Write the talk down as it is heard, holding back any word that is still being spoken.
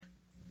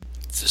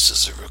This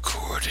is a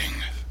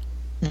recording.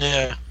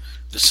 Yeah.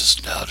 This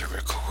is not a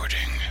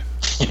recording.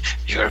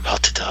 You're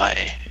about to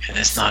die, and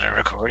it's not a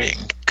recording.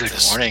 Good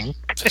morning.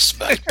 This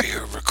might be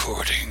a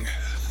recording.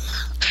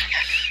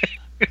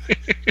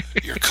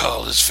 Your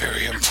call is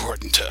very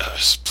important to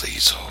us.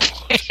 Please hold.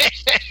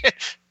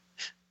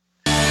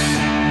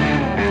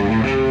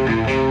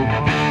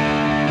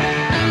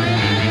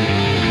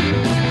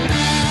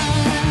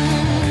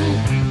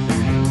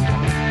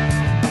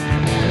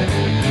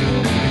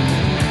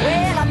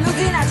 Well, I'm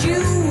looking at you,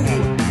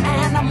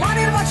 and I'm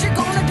wondering what you're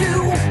gonna do.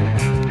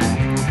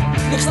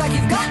 Looks like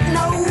you've got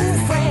no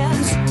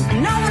friends,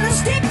 no one to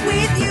stick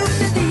with you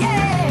to the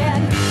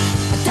end.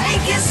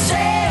 Take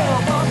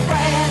yourself a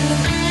friend.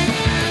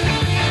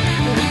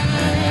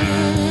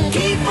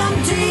 Keep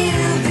them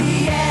till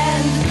the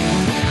end.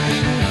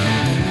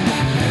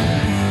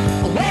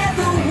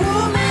 Whether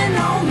woman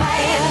or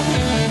man,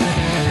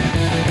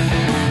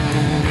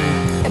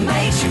 it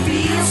makes you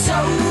feel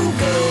so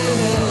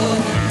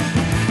good.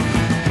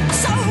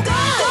 So good.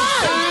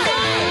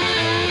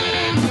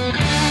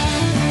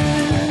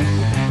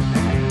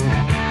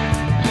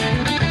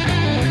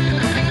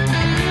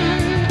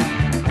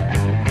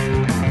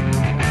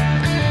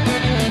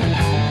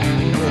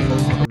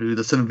 Welcome to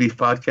the Sin Beef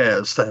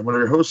Podcast. I'm one of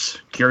your hosts,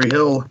 Gary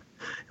Hill.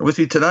 And with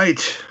me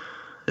tonight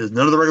is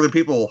none of the regular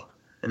people,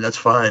 and that's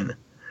fine.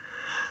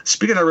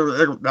 Speaking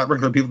of not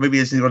regular people, maybe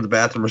he's going to the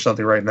bathroom or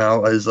something right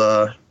now, is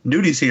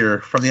Nudies here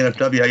from the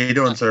NFW. How you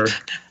doing, sir?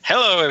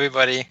 Hello,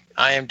 everybody.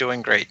 I am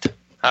doing great.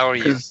 How are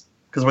you?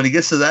 Because when he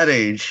gets to that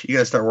age, you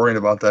got to start worrying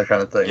about that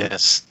kind of thing.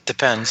 Yes,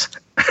 depends.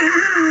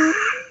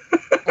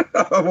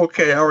 I'm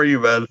okay. How are you,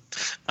 man?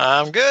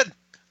 I'm good.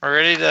 We're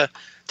ready to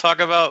talk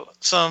about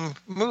some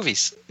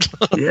movies.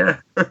 Yeah.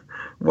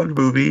 One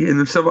movie and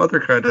then some other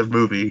kind of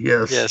movie,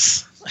 yes.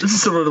 Yes. This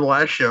is similar to the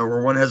last show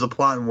where one has a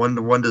plot and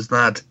one does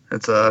not.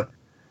 It's I'm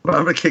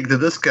gonna kick to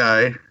this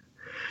guy.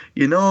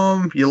 You know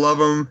him, you love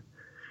him.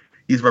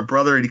 He's my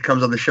brother and he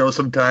comes on the show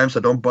sometimes, so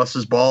don't bust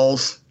his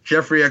balls.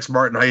 Jeffrey X.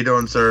 Martin, how you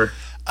doing, sir?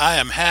 I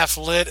am half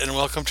lit, and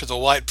welcome to the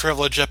White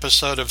Privilege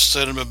episode of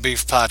Cinema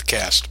Beef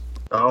Podcast.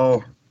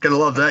 Oh, gotta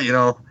love that, you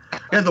know.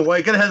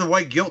 Gotta have the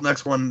white guilt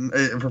next one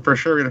for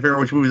sure. Gotta figure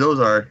out which movies those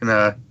are,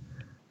 and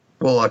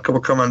we'll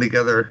come on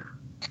together.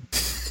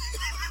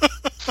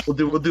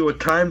 We'll do a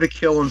Time to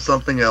Kill and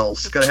something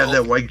else. Gotta have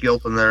that white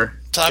guilt in there.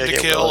 Time to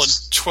Get Kill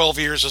Willis. and 12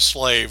 Years a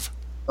Slave.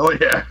 Oh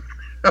yeah,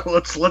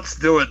 let's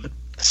do it.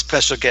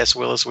 Special guest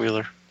Willis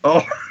Wheeler.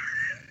 Oh.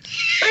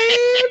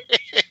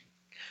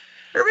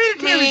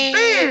 Hereditary's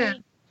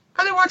bad.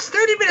 I only watched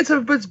 30 minutes of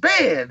it, but it's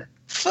bad.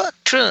 Fuck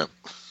Trump.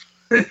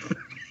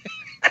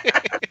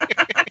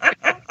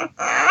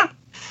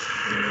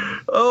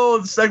 Oh,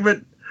 the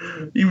segment.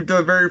 You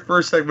the very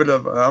first segment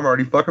of I'm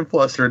already fucking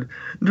flustered.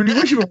 Dude,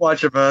 what you been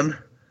watching, man?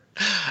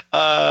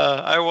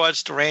 I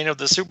watched Reign of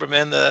the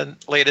Superman, the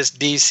latest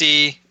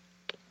DC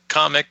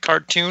comic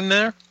cartoon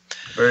there.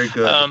 Very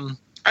good.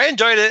 I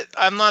enjoyed it.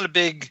 I'm not a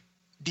big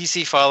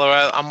DC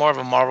follower. I'm more of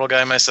a Marvel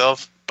guy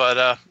myself.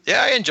 But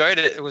yeah, I enjoyed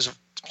it.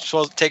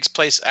 It takes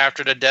place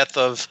after the death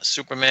of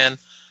Superman,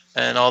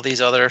 and all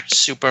these other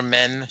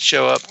supermen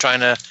show up trying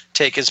to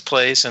take his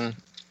place, and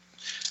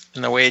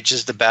the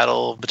wages the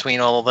battle between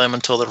all of them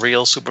until the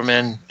real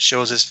Superman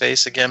shows his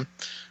face again.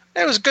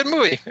 It was a good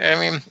movie. I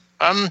mean,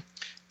 I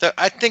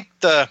think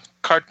the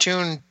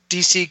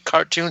DC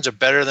cartoons are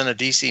better than the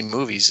DC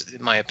movies,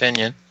 in my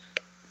opinion.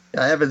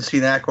 I haven't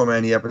seen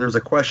Aquaman yet, but there's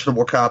a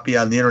questionable copy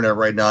on the internet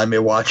right now. I may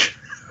watch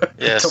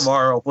Yes.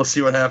 tomorrow. We'll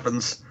see what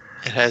happens.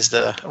 It has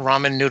the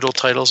ramen noodle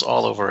titles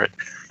all over it.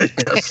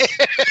 Yes.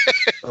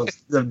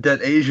 that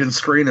Asian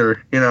screener,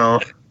 you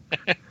know.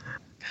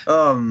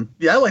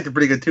 Yeah, I liked it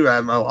pretty good too.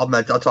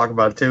 I'll talk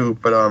about it too,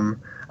 but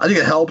I think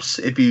it helps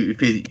if you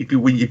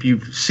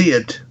see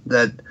it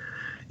that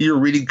you were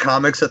reading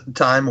comics at the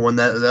time when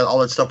that all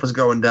that stuff was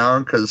going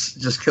down, because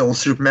just killing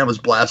Superman was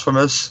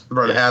blasphemous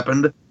when it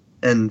happened,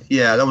 and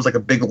yeah, that was like a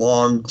big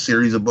long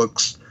series of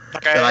books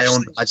that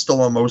I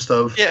still own most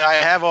of. Yeah, I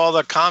have all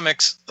the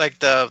comics, like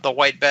the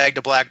white bag,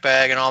 the black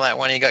bag, and all that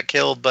when he got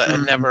killed, but I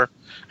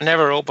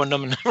never opened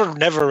them,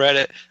 never read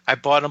it. I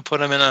bought them, put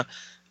them in the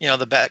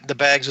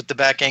bags with the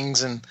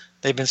backings, and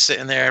they've been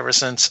sitting there ever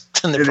since.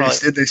 And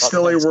they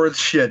still ain't worth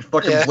shit.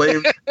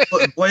 Fucking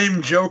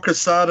blame Joe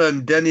Quesada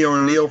and Denny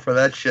O'Neil for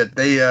that shit.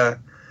 That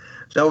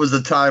was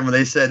the time when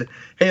they said,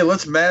 "Hey,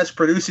 let's mass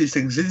produce these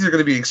things. These are going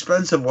to be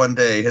expensive one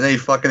day," and they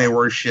fucking ain't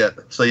worth shit.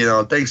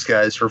 So thanks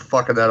guys for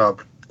fucking that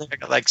up. I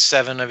got like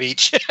 7 of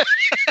each.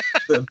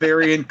 The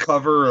variant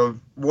cover of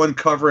one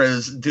cover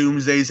has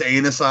Doomsday's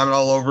anus on it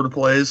all over the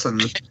place,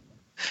 and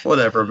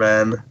whatever,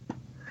 man.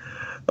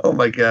 Oh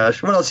my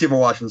gosh. What else have you been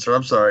watching, sir?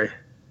 I'm sorry.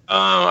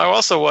 I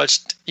also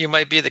watched You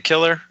Might Be the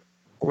Killer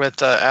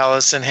with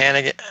Allison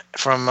Hannigan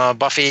from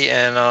Buffy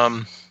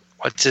and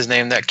what's his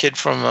name? That kid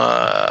from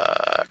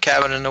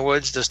Cabin in the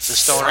Woods, the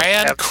stoner.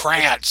 Fran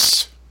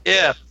Kranz.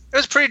 Yeah. It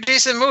was a pretty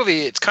decent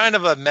movie. It's kind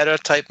of a meta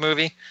type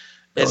movie.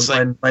 It's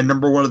like my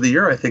number one of the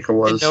year, I think it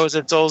was. It knows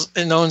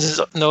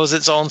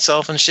its own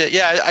self and shit.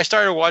 Yeah, I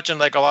started watching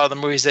like a lot of the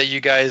movies that you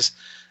guys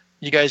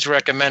you guys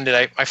recommended,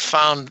 I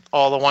found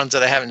all the ones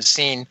that I haven't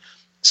seen.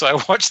 So I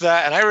watched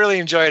that, and I really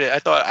enjoyed it.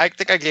 I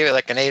think I gave it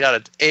like an 8 out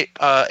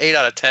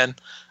of 10.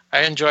 I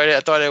enjoyed it. I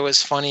thought it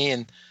was funny,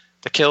 and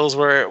the kills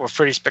were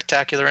pretty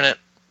spectacular in it.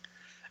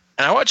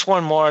 And I watched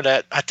one more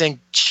that I think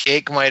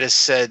Jake might have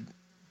said,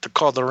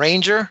 called The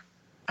Ranger.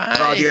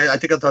 Yeah, I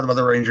think I thought about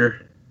The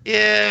Ranger.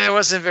 Yeah, I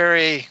wasn't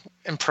very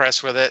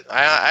impressed with it.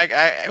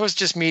 It was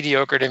just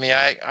mediocre to me.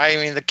 I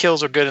mean, the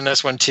kills were good in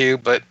this one too,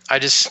 but I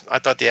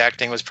thought the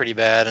acting was pretty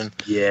bad, and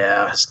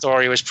yeah, the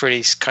story was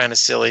pretty kind of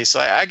silly. So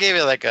I gave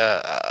it like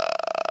a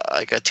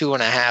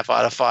 2.5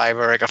 out of 5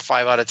 or like a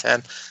 5 out of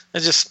 10.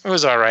 It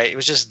was all right. It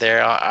was just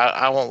there.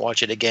 I won't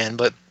watch it again,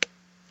 but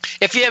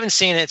if you haven't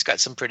seen it, it's got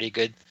some pretty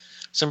good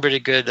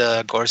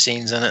gore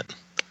scenes in it.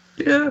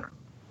 Yeah.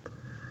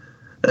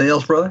 Anything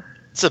else, brother?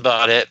 That's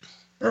about it.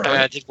 Right.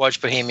 I did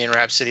watch Bohemian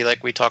Rhapsody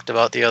like we talked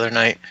about the other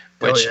night,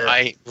 which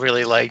I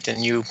really liked,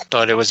 and you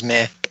thought it was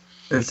meh.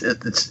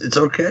 It's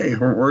okay.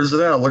 Where's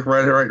it at? Look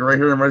right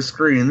here on my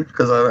screen,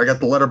 because I got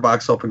the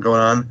letterbox open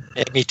going on.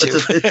 Yeah, me too.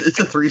 It's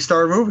a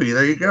 3-star movie.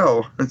 There you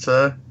go. It's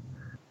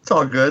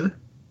all good.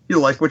 You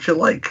like what you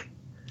like.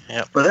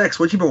 Yeah. But X,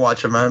 what you been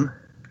watching, man?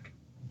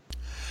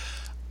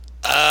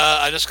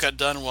 I just got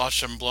done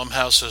watching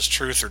Blumhouse's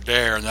Truth or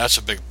Dare, and that's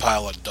a big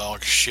pile of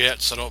dog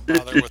shit, so don't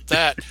bother with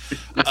that.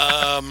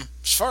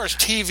 As far as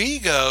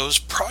TV goes,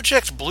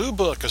 Project Blue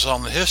Book is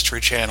on the History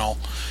Channel.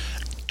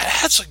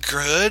 That's a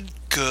good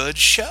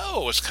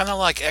show. It's kind of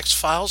like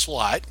X-Files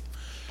light,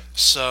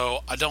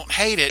 so I don't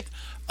hate it.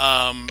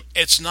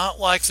 It's not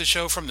like the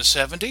show from the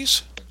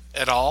 70s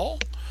at all.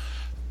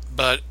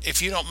 But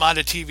if you don't mind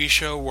a TV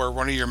show where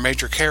one of your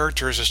major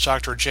characters is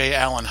Dr. J.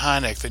 Allen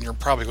Hynek, then you're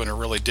probably going to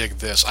really dig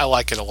this. I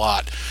like it a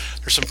lot.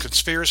 There's some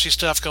conspiracy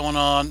stuff going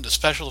on. The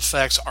special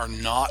effects are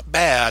not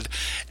bad.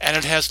 And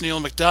it has Neil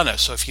McDonough.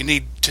 So if you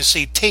need to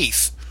see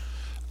teeth,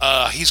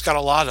 he's got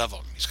a lot of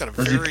them.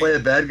 Does he play a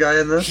bad guy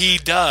in this? He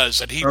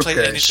does. And he's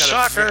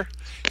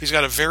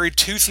got a very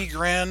toothy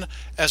grin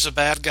as a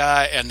bad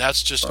guy. And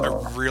that's just a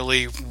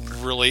really,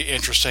 really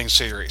interesting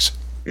series.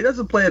 He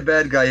doesn't play a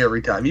bad guy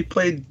every time. He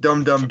played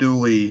Dum Dum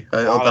Dooley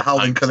of the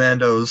Howling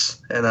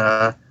Commandos, and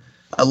I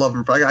love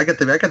him. I got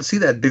to see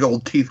that big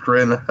old teeth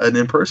grin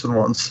in person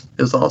once.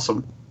 It was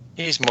awesome.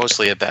 He's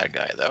mostly a bad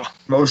guy, though.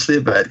 Mostly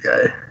a bad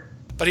guy.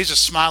 But he's a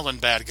smiling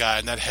bad guy,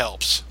 and that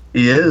helps.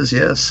 He is,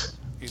 yes.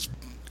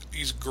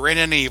 He's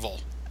grinning evil.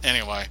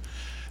 Anyway,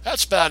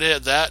 that's about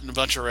it. That and a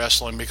bunch of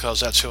wrestling, because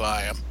that's who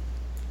I am.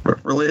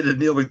 Related to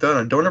Neil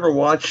McDonough, don't ever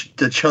watch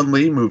the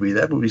Chun-Li movie.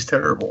 That movie's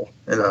terrible.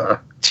 And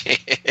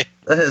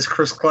that has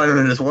Chris Klein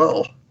in it as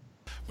well.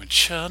 When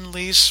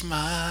Chun-Li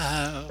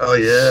smiles, oh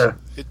yeah,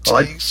 it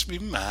takes me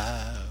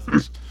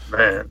miles.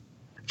 Man,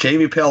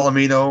 Jamie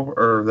Palomino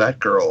or that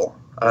girl?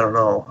 I don't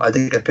know. I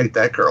think I picked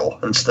that girl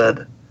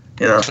instead.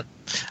 You know,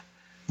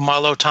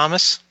 Marlo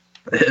Thomas.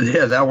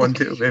 Yeah, that one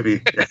too,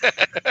 maybe.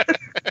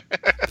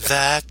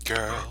 That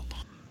girl.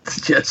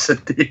 Yes,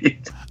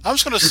 indeed. I'm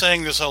just going to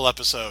sing this whole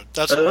episode.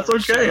 That's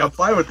okay. I'm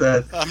fine with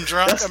that. I'm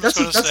drunk. I'm just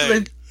going to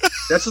sing.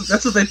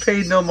 That's what they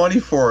paid no money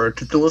for,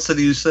 to listen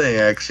to you sing,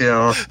 X. You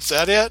know. Is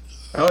that it?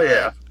 Oh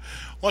yeah.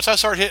 Once I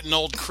start hitting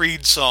old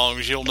Creed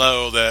songs, you'll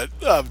know that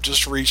I've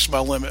just reached my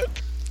limit.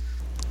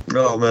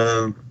 Oh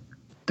man,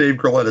 Dave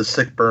Grohl had a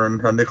sick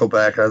burn on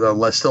Nickelback.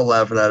 I'm still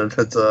laughing at it.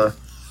 It's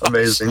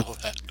amazing.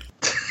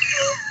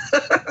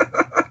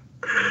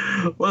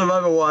 What have I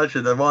been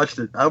watching? I watched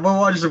it. I've been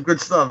watching some good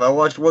stuff. I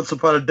watched Once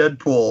Upon a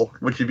Deadpool,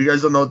 which, if you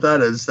guys don't know what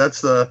that is,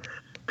 that's the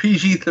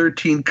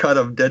PG-13 cut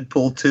of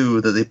Deadpool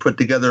 2 that they put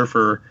together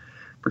for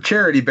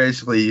charity,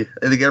 basically.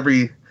 I think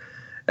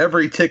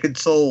every ticket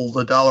sold,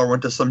 $1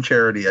 went to some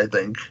charity, I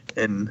think.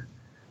 And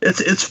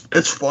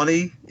it's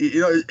funny.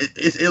 You know,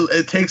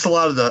 it takes a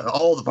lot of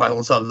all the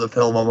violence out of the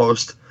film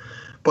almost,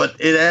 but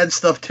it adds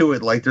stuff to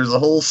it. Like, there's a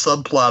whole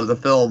subplot of the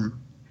film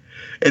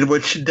in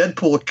which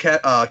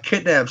Deadpool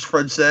kidnaps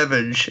Fred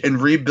Savage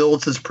and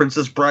rebuilds his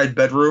Princess Bride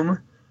bedroom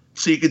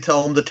so you can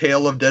tell him the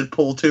tale of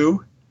Deadpool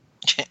 2,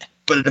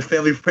 but in a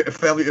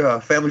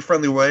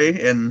family-friendly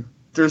way. And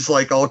there's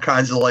like all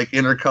kinds of like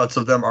intercuts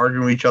of them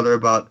arguing with each other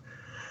about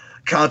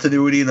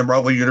continuity in the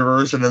Marvel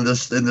Universe and in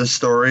this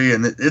story,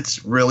 and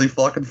it's really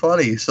fucking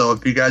funny. So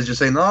if you guys are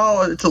saying,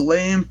 "Oh, it's a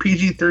lame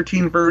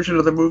PG-13 version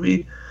of the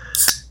movie,"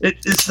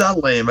 it's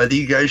not lame. I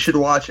think you guys should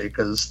watch it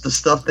because the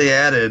stuff they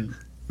added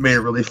made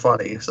it really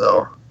funny.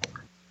 So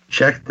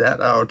check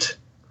that out.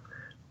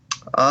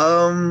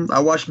 I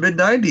watched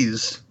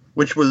Mid-90s,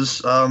 which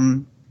was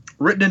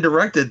written and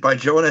directed by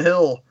Jonah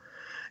Hill.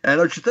 And I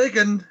know what you're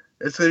thinking.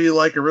 It's going to be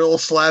like a real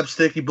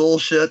slapsticky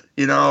bullshit,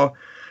 you know,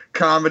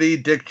 comedy,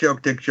 dick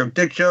joke.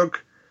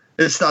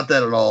 It's not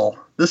that at all.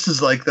 This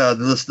is like the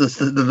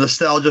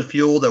nostalgia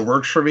fuel that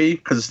works for me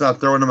because it's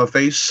not throwing him a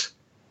face.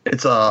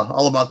 It's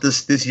all about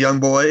this young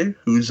boy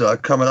who's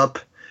coming up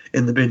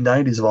in the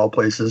mid-90s of all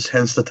places,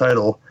 hence the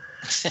title,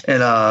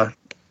 and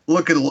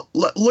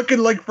looking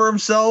like for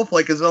himself,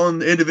 like his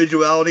own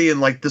individuality,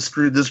 and like this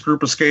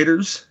group of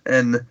skaters,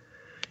 and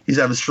he's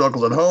having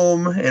struggles at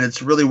home, and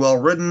it's really well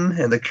written,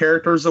 and the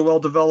characters are well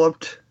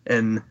developed,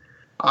 and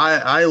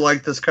I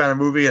like this kind of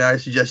movie, and I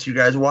suggest you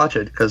guys watch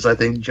it because I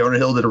think Jonah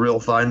Hill did a real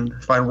fine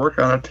work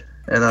on it.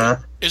 And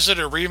is it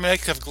a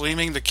remake of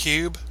Gleaming the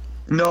Cube?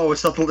 no,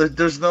 it's not.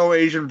 There's no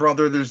Asian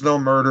brother. There's no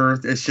murder.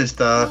 It's just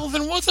Well,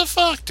 then what the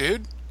fuck,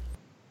 dude?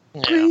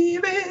 Yeah.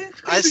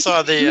 I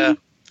saw the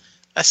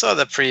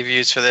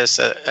previews for this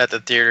at the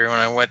theater when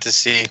I went to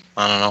see,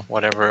 I don't know,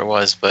 whatever it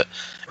was, but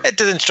it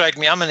didn't strike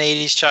me. I'm an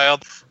 80s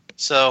child,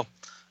 so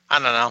I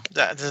don't know.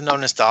 There's no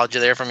nostalgia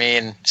there for me,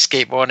 and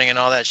skateboarding and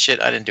all that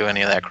shit. I didn't do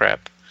any of that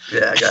crap.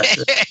 Yeah, I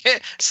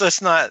gotcha. So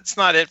it's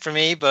not it for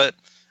me, but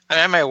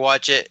I might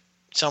watch it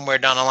somewhere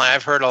down the line.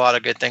 I've heard a lot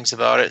of good things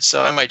about it,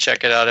 so I might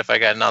check it out if I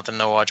got nothing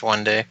to watch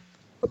one day.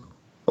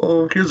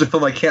 Oh, here's a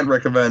film I can't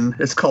recommend.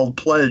 It's called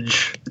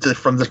Pledge. It's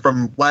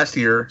from last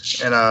year,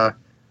 and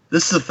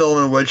this is a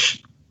film in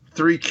which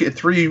three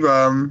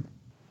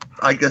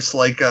I guess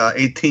like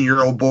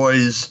 18-year-old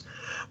boys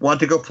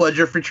want to go pledge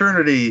a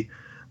fraternity,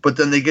 but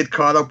then they get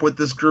caught up with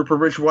this group of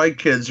rich white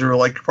kids who are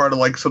like part of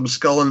like some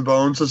skull and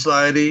bone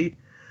society,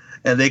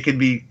 and they can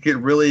get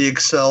really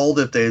excelled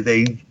if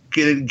they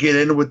get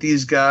in with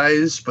these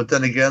guys, but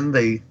then again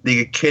they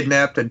get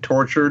kidnapped and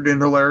tortured in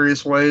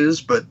hilarious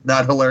ways, but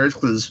not hilarious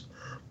because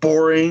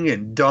boring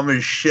and dumb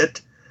as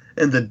shit,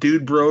 and the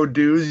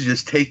dudes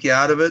just take you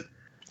out of it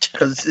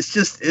because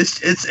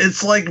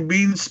it's like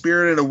mean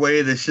spirited in a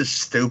way that's just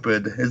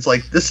stupid. It's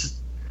like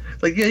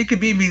yeah, you could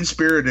be mean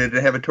spirited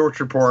and have a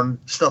torture porn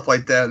stuff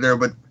like that in there,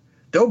 but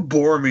don't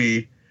bore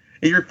me.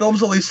 And your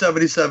film's only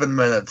 77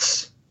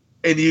 minutes,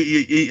 and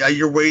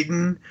you're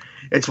waiting.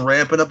 It's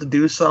ramping up to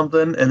do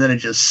something, and then it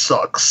just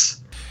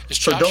sucks. Is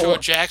Joshua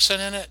Jackson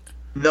in it?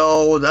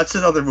 No, that's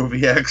another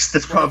movie, X.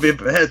 That's probably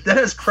that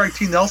has Craig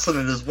T. Nelson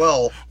in it as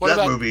well.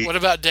 What movie. What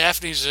about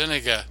Daphne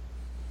Zuniga?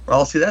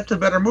 Well, see, that's a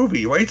better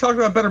movie. What are you talking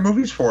about better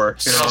movies for?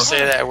 You know? Don't say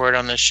that word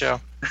on this show.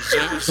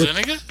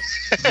 Zuniga?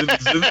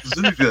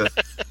 Zuniga.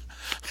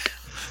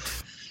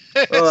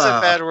 It's a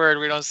bad word.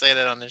 We don't say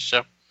that on this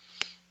show.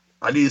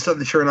 I needed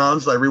something to turn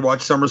on, so I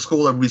rewatched Summer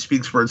School. That movie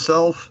speaks for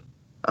itself.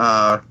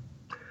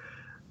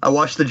 I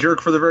watched The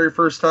Jerk for the very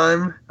first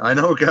time. I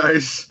know,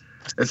 guys.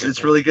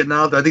 It's really getting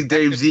out there. I think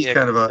Dave Z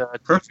kind of a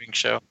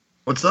show.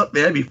 What's up?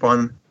 Yeah, that'd be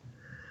fun.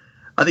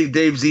 I think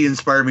Dave Z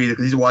inspired me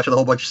because he's watching a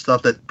whole bunch of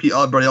stuff that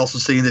everybody else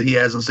has seen that he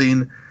hasn't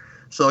seen.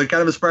 So he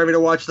kind of inspired me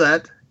to watch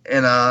that.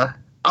 And I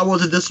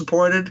wasn't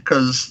disappointed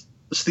because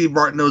Steve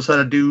Martin knows how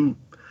to do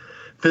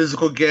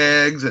physical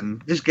gags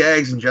and just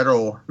gags in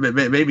general. It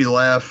made me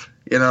laugh.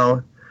 You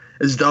know,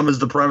 as dumb as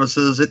the premise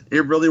is, it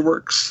really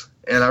works.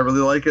 And I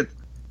really like it.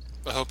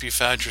 I hope you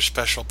found your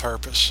special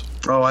purpose.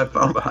 Oh, I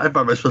found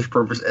my special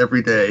purpose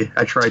every day.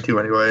 I try to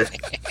anyway.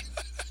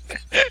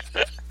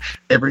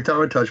 Every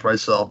time I touch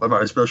myself, I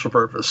find my special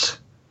purpose.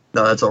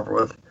 No, that's over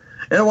with.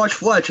 And I watched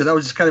Fletch, and that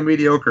was just kind of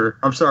mediocre.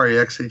 I'm sorry,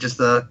 X. It's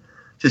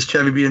just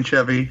Chevy being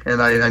Chevy,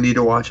 and I need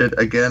to watch it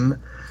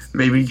again.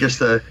 Maybe just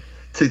to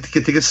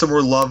get some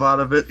more love out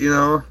of it, you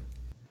know?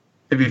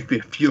 Maybe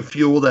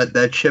fuel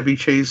that Chevy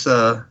Chase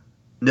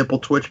nipple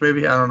twitch,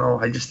 maybe? I don't know.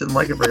 I just didn't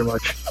like it very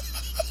much.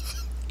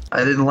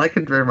 I didn't like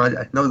it very much.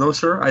 No,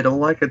 sir, I don't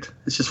like it.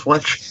 It's just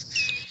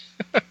Fletch.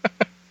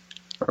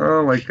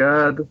 Oh, my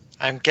God.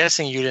 I'm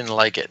guessing you didn't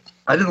like it.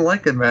 I didn't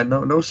like it, man.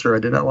 No, sir, I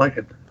did not like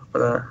it.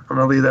 But I'm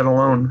going to leave that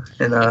alone.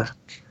 And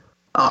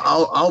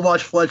I'll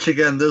watch Fletch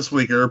again this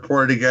week and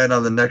report it again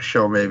on the next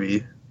show,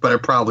 maybe. But I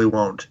probably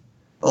won't.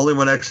 Only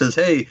when X says,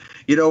 hey,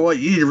 you know what?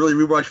 You need to really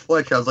rewatch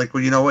Fletch. I was like,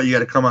 well, you know what? You got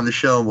to come on the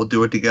show and we'll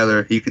do it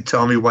together. You could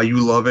tell me why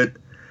you love it.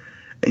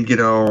 And, you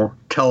know,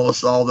 tell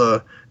us all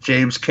the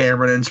James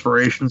Cameron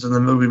inspirations in the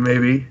movie,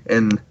 maybe.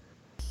 And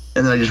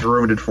then I just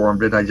ruined it for him,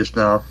 didn't I, just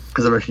now?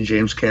 Because I mentioned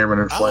James Cameron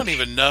and Fletch. I don't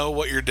even know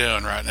what you're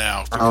doing right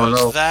now. I don't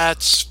know.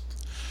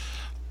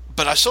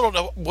 But I still don't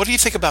know. What do you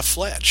think about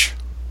Fletch?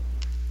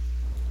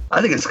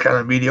 I think it's kind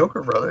of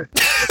mediocre, brother.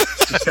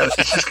 It's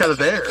just kind of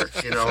there,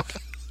 you know.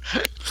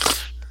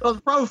 Well,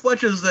 the problem with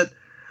Fletch is that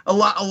a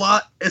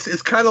lot.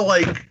 It's kind of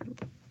like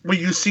when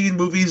you see in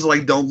movies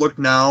like Don't Look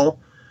Now,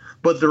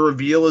 but the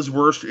reveal is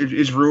worse.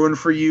 Is ruined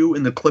for you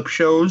in the clip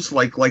shows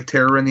like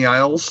Terror in the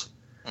Aisles.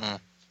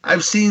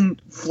 I've seen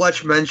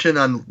Fletch mentioned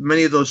on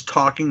many of those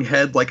talking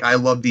head like I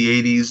Love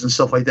the 80s and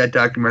stuff like that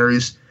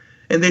documentaries,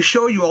 and they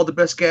show you all the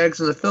best gags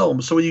in the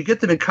film. So when you get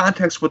them in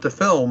context with the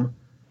film,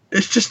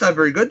 it's just not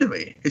very good to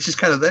me. It's just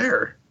kind of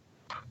there.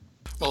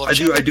 Well,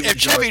 if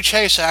Chevy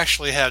Chase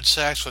actually had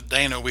sex with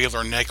Dana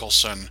Wheeler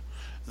Nicholson,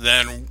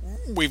 then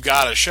we've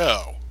got a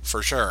show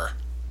for sure.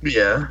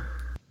 Yeah.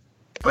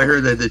 I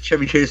heard that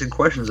Chevy Chase in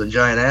question is a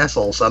giant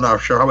asshole, so I'm not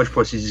sure how much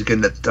pussy he's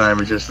getting at the time.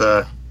 It's just,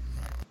 I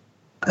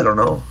don't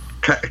know.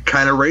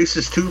 Kind of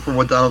racist, too, from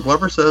what Donald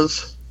Glover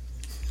says.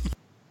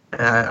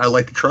 I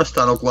like to trust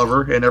Donald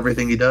Glover and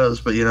everything he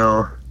does, but, you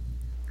know,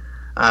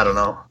 I don't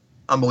know.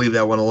 I'm going to leave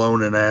that one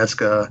alone and ask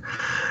for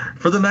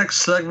the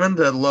next segment,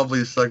 that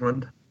lovely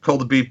segment,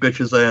 called the Beef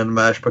Bitches and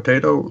Mashed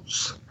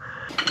Potatoes.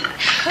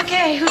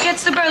 Okay, who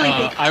gets the burly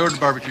beef? I ordered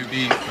barbecue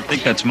beef. I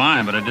think that's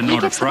mine, but I didn't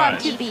order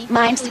fries. Barbecue beef?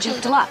 Mine's the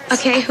beef deluxe.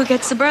 Okay, who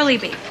gets the burly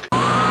beef?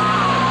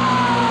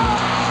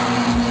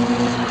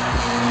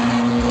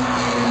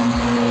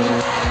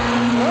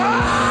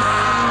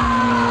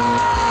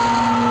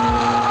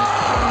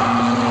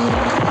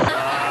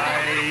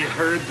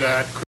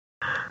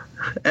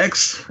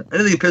 Max,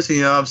 anything pissing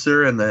you off,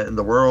 sir, in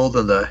the world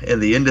and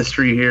the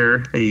industry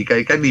here? You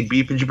got any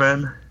beef in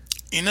Japan?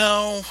 You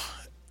know,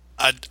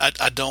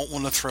 I don't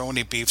want to throw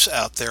any beefs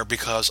out there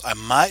because I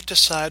might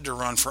decide to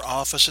run for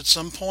office at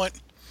some point,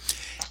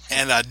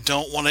 and I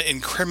don't want to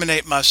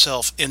incriminate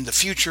myself in the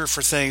future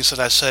for things that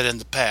I said in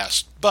the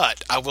past.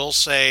 But I will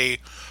say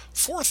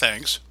 4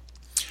 things.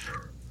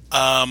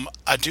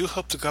 I do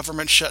hope the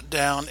government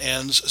shutdown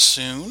ends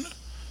soon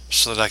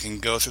so that I can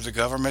go through the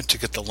government to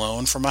get the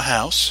loan for my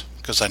house,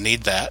 because I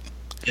need that.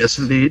 Yes,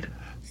 indeed.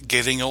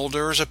 Getting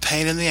older is a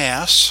pain in the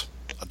ass.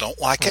 I don't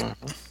like it.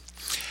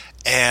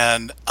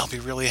 And I'll be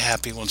really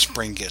happy when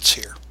spring gets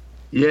here.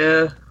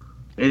 Yeah,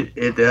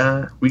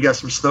 we got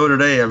some snow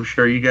today. I'm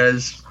sure you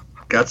guys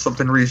got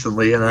something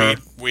recently. And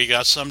we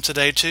got some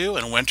today too,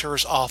 and winter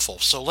is awful.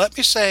 So let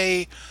me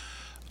say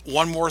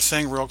one more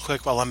thing real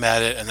quick while I'm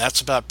at it, and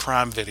that's about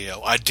Prime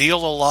Video. I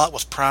deal a lot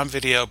with Prime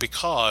Video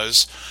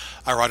because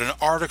I write an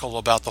article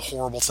about the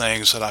horrible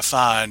things that I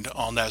find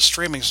on that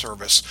streaming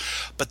service.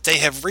 But they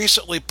have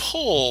recently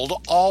pulled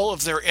all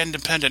of their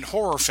independent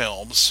horror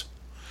films.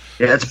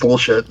 Yeah, that's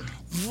bullshit.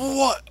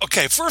 What?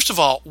 Okay, first of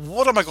all,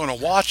 what am I going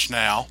to watch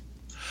now?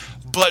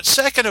 But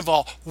second of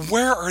all,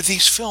 where are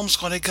these films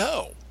going to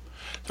go?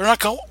 They're not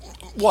going...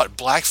 What,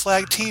 Black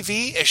Flag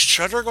TV? Is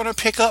Shudder going to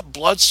pick up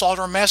Blood, Salt,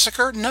 or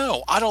Massacre?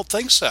 No, I don't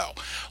think so.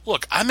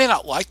 Look, I may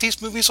not like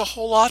these movies a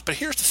whole lot, but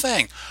here's the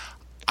thing.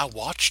 I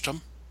watched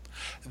them.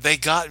 They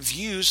got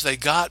views. They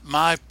got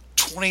my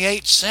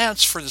 28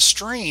 cents for the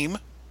stream.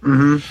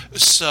 Mm-hmm.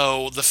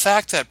 So the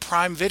fact that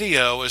Prime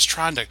Video is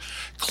trying to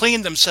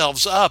clean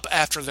themselves up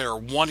after their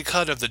One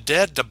Cut of the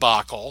Dead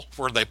debacle,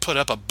 where they put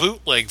up a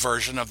bootleg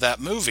version of that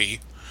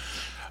movie,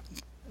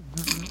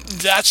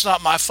 that's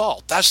not my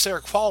fault. That's their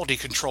quality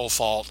control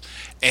fault.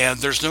 And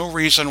there's no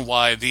reason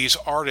why these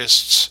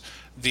artists,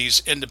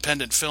 these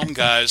independent film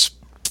guys,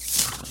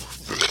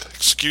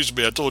 excuse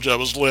me, I told you I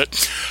was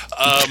lit.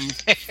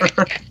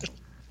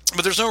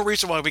 But there's no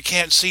reason why we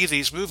can't see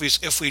these movies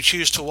if we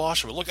choose to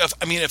watch them. Look,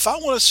 if I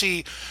want to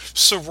see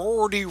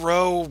Sorority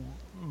Row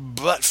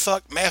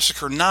Buttfuck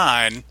Massacre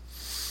 9,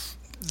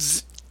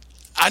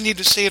 I need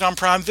to see it on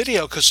Prime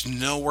Video because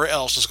nowhere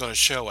else is going to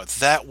show it.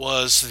 That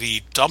was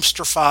the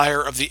dumpster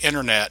fire of the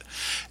internet,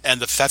 and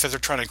the fact that they're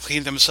trying to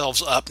clean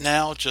themselves up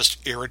now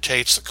just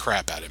irritates the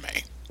crap out of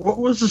me. What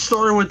was the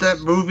story with that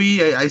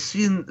movie? I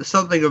seen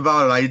something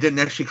about it. I didn't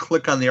actually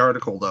click on the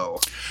article, though.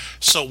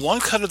 So One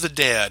Cut of the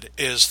Dead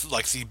is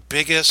like the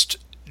biggest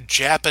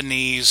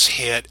Japanese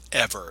hit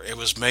ever. It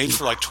was made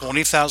for like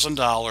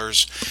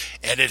 $20,000,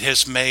 and it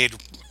has made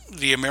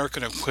the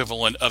American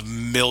equivalent of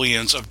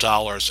millions of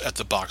dollars at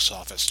the box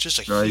office. Just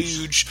a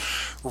huge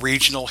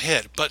regional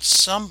hit. But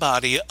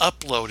somebody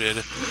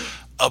uploaded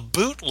a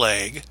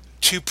bootleg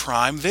to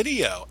Prime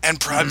Video,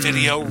 and Prime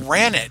Video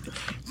ran it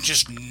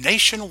just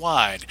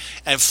nationwide.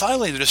 And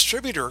finally, the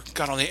distributor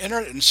got on the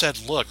internet and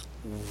said, look,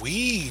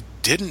 we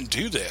didn't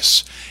do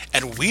this,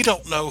 and we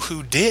don't know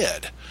who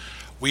did.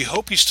 We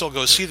hope you still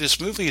go see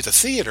this movie at the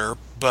theater,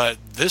 but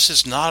this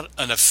is not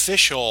an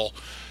official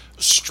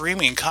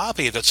streaming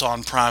copy that's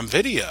on Prime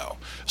Video.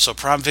 So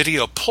Prime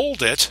Video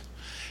pulled it,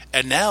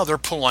 and now they're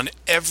pulling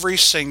every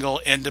single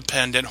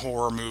independent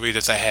horror movie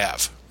that they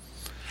have.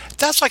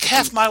 That's like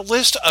half my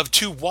list of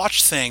to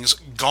watch things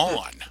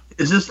gone.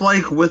 Is this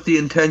like with the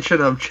intention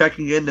of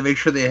checking in to make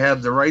sure they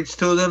have the rights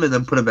to them and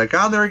then put them back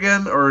on there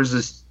again, or is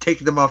this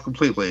taking them off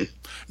completely?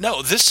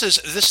 No, this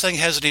thing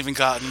hasn't even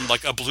gotten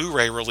like a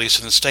Blu-ray release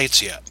in the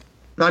States yet.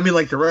 No, I mean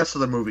like the rest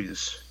of the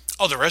movies.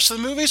 Oh, the rest of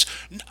the movies?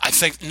 I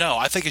think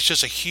it's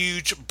just a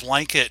huge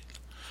blanket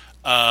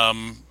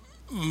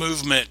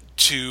movement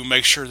to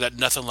make sure that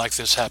nothing like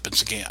this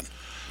happens again.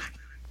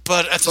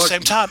 But at the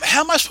same time,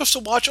 how am I supposed to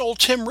watch old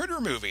Tim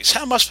Ritter movies?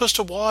 How am I supposed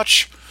to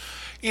watch,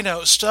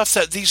 stuff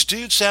that these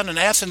dudes down in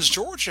Athens,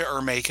 Georgia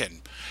are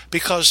making?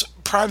 Because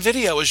Prime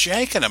Video is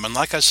yanking them. And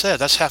like I said,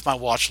 that's half my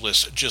watch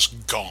list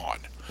just gone.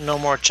 No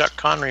more Chuck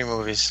Connery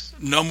movies.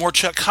 No more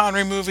Chuck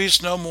Connery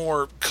movies. No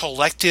more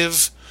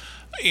collective,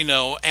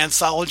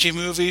 anthology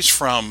movies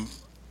from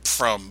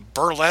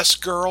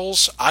burlesque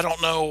girls. I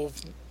don't know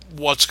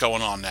what's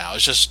going on now.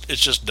 It's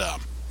just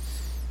dumb.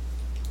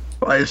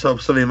 I just hope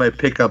somebody might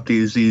pick up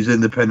these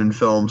independent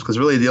films, because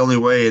really the only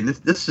way, and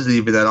this isn't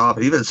even that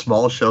often, even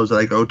small shows that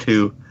I go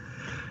to,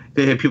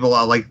 they have people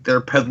out like they're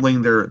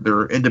peddling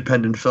their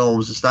independent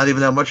films. It's not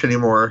even that much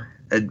anymore,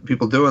 and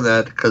people doing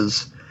that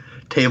because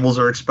tables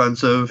are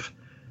expensive.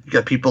 You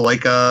got people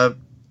like a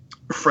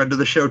friend of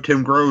the show,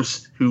 Tim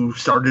Gross, who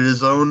started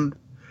his own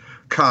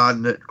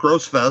con at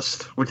Gross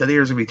Fest, which I think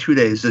is going to be 2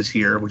 days this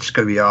year, which is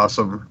going to be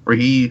awesome, where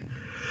he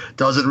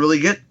doesn't really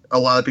get a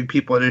lot of big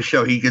people at his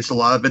show. He gets a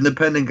lot of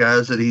independent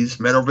guys that he's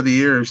met over the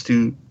years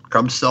to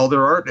come sell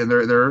their art and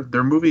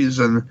their movies,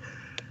 and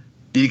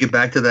you get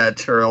back to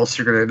that, or else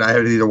you're gonna not have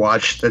anything to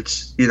watch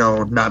that's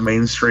not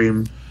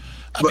mainstream.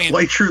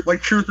 Like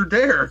Truth or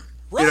Dare,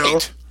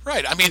 right?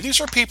 Right. I mean, these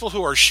are people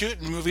who are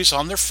shooting movies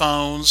on their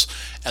phones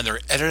and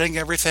they're editing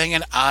everything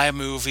in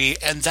iMovie,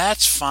 and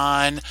that's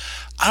fine.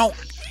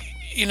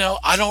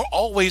 I don't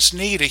always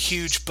need a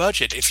huge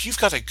budget. If you've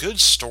got a good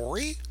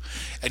story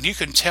and you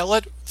can tell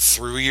it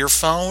through your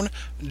phone,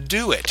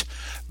 do it.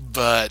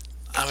 But,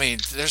 I mean,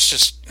 there's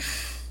just...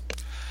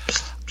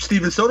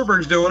 Steven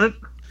Soderbergh's doing it.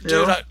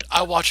 Dude,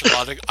 I watch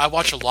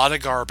a lot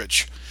of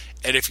garbage.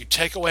 And if you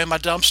take away my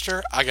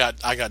dumpster, I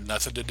got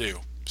nothing to do.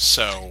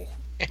 So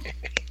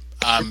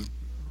I'm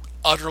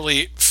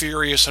utterly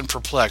furious and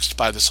perplexed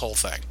by this whole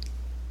thing.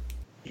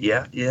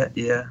 Yeah.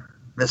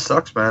 This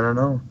sucks, man. I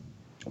know.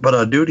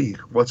 But Duty,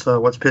 what's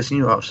pissing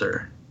you off,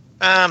 sir?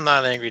 I'm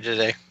not angry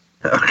today.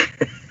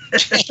 Okay.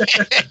 It's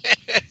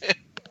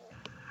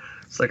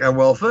like I'm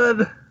well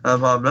fed.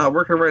 I'm not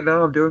working right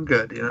now. I'm doing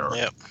good.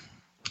 Yep.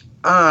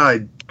 Do I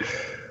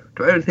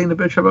have anything to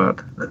bitch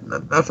about?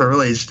 Nothing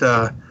really. Just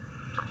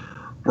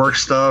work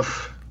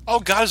stuff. Oh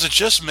God, is it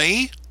just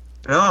me?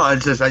 No, I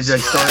just don't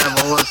have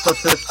a whole lot of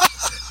stuff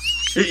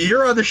to.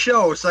 You're on the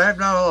show, so I have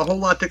not a whole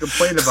lot to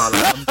complain about.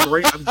 I'm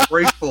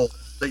grateful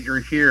that you're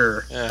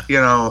here. Yeah.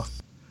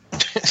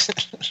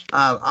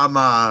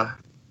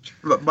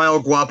 My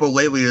old guapo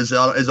lately is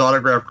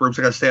autograph groups.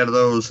 I gotta stay out of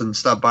those and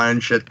stop buying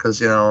shit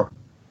because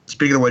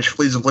Speaking of which,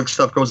 Fleas and Flicks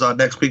stuff goes out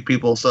next week,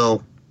 people.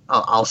 So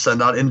I'll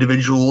send out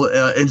individual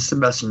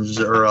instant messages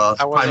or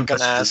I wasn't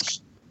gonna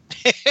ask.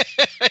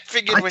 I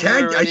figured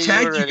I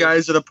tagged you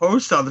guys in a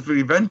post on the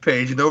event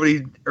page, and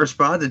nobody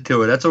responded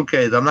to it. That's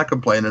okay. I'm not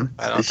complaining.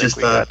 I don't think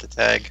we got the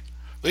tag.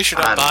 At least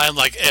you're not buying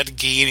like Ed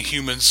Gein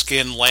human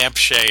skin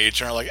lampshades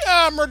and are like,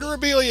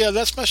 murderabilia,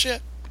 that's my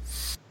shit.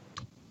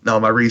 No,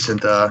 my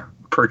recent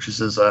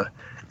purchase is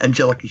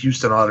Angelica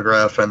Houston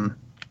autograph and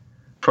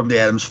from the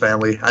Addams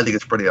Family. I think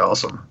it's pretty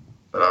awesome.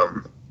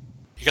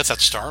 You got that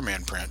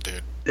Starman print,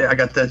 dude. Yeah, I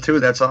got that too.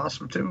 That's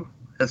awesome too.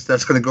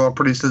 That's going to go up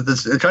pretty soon.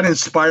 I'm trying to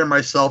inspire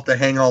myself to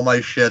hang all my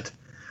shit,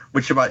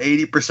 which about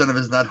 80% of it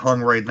is not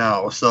hung right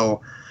now.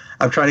 So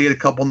I'm trying to get a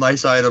couple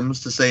nice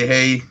items to say,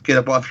 hey, get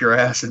up off your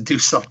ass and do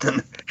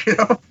something.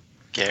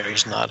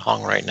 Gary's not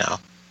hung right now.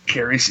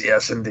 Gary's,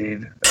 yes,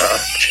 indeed.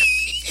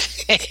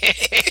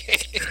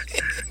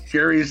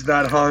 Gary's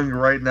not hung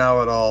right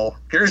now at all.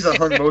 Gary's not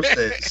hung most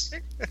days.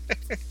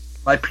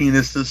 My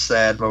penis is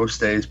sad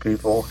most days,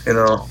 people.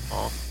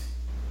 Oh.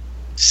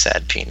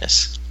 Sad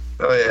penis.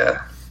 Oh,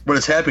 yeah. When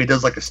it's happy, it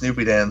does like a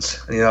Snoopy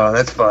dance.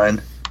 That's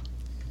fine.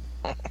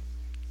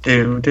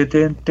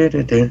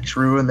 It's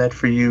ruined that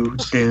for you.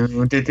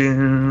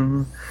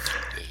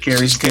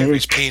 Gary's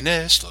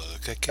penis.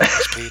 Look at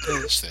Gary's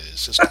penis.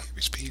 This is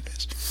Gary's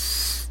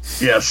penis.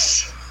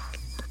 Yes.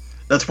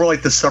 That's more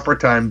like the supper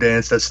time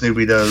dance that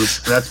Snoopy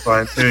does. That's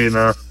fine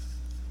too,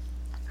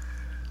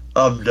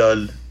 I'm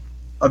done.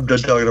 I'm done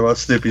talking about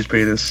Snoopy's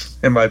penis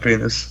and my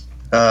penis.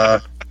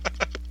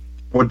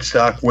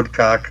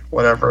 Woodcock,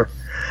 whatever.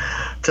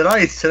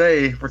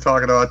 Today we're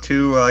talking about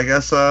two,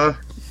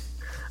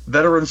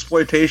 veteran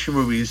exploitation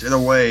movies in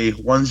a way.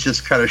 One's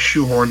just kind of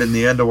shoehorned in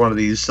the end of one of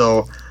these,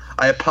 so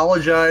I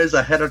apologize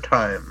ahead of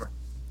time.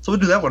 So we'll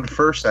do that one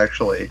first,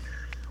 actually,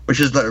 which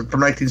is from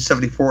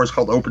 1974. It's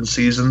called Open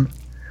Season,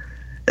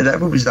 and that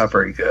movie's not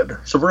very good.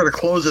 So we're going to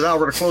close it out.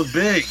 We're going to close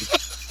big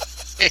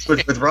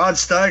with Rod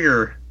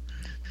Steiger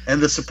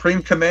and the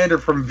Supreme Commander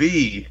from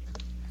V,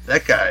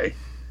 that guy,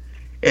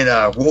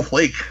 and Wolf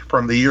Lake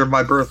from The Year of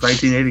My Birth,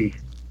 1980.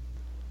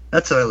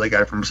 That's another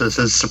guy from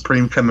says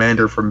Supreme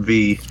Commander from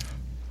V.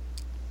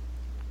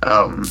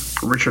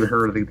 Richard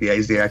Hurd, I think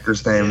is the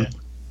actor's name.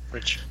 Yeah.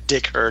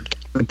 Dick Hurd.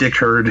 Dick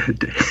Hurd.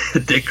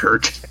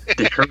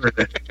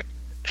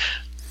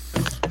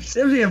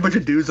 Sam's got a bunch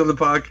of dudes on the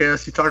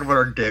podcast. You talk about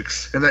our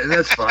dicks, and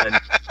that's fine.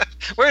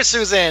 Where's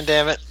Suzanne,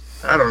 damn it?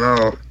 I don't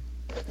know.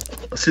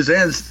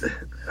 Suzanne's...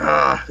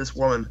 this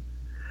woman.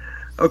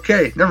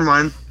 Okay, never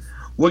mind.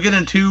 We'll get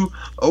into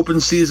Open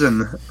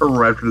Season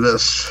right after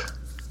this.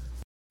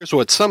 Here's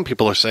what some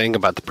people are saying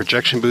about the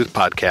Projection Booth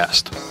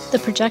podcast. The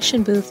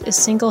Projection Booth is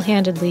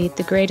single-handedly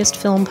the greatest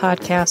film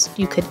podcast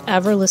you could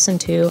ever listen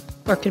to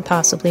or could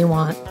possibly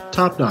want.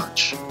 Top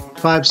notch.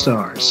 5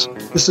 stars.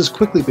 This has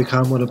quickly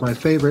become one of my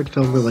favorite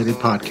film-related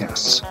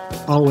podcasts.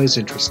 Always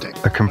interesting.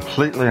 A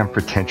completely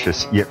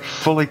unpretentious yet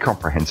fully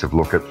comprehensive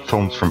look at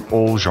films from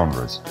all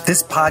genres.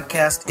 This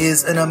podcast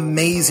is an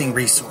amazing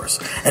resource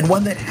and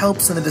one that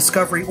helps in the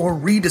discovery or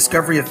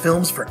rediscovery of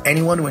films for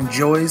anyone who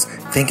enjoys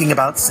thinking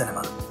about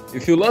cinema.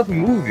 If you love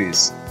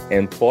movies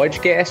and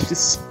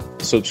podcasts,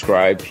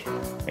 subscribe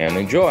and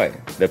enjoy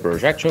the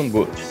Projection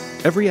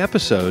Booth. Every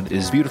episode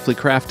is beautifully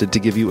crafted to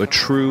give you a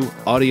true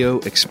audio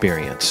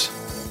experience,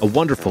 a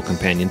wonderful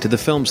companion to the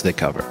films they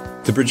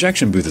cover. The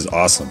Projection Booth is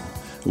awesome.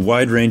 A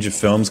wide range of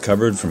films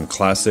covered from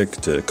classic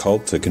to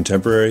cult to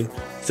contemporary,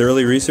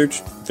 thoroughly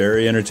researched,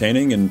 very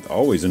entertaining, and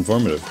always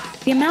informative.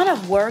 The amount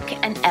of work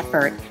and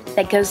effort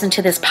that goes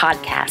into this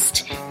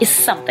podcast is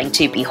something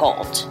to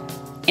behold.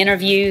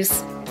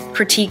 Interviews,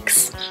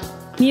 critiques,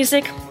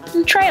 music,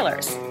 and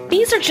trailers.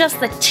 These are just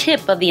the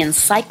tip of the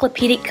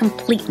encyclopedic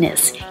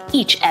completeness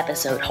each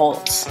episode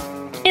holds.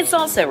 It's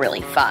also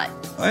really fun.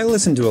 I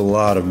listen to a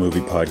lot of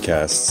movie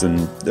podcasts, and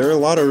there are a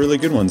lot of really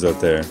good ones out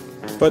there.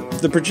 But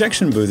the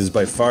Projection Booth is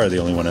by far the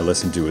only one I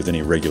listen to with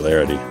any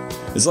regularity.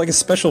 It's like a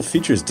special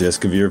features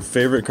disc of your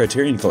favorite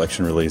Criterion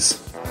Collection release.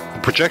 The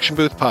Projection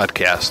Booth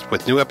Podcast,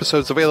 with new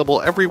episodes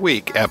available every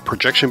week at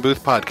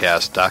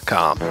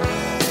projectionboothpodcast.com.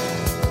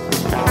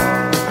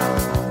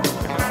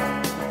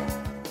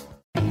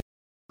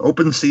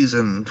 Open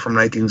Season from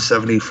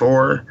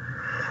 1974.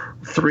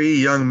 3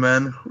 young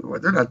men,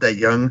 they're not that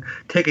young,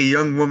 take a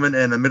young woman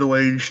and a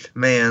middle-aged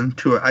man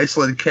to an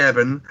isolated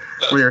cabin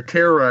where they're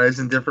terrorized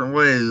in different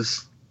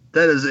ways.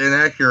 That is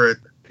inaccurate.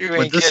 You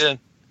ain't kidding.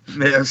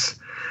 Yes.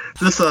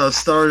 This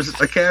stars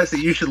a cast that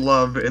you should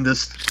love in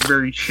this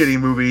very shitty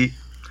movie.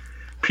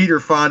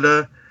 Peter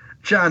Fonda,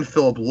 John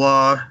Philip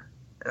Law,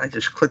 I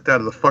just clicked out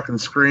of the fucking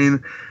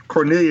screen,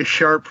 Cornelia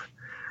Sharp,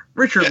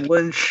 Richard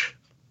Lynch,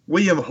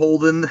 William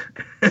Holden.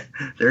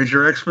 There's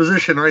your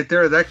exposition right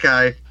there, that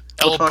guy.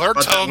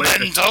 Alberto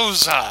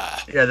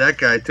Mendoza. Yeah, that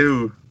guy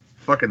too.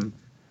 Fucking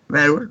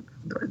man,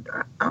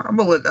 I'm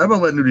gonna let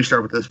Nudie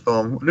start with this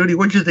film. Nudie,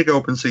 what did you think of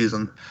Open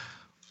Season?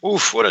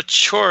 Oof, what a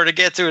chore to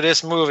get through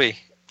this movie.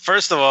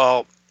 First of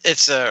all,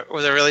 it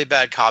was a really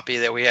bad copy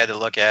that we had to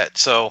look at.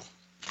 So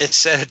it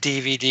said a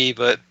DVD,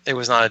 but it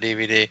was not a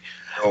DVD.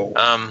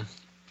 Oh.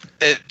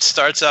 It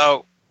starts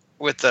out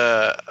with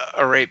a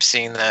rape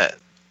scene that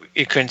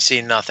you couldn't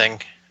see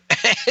nothing.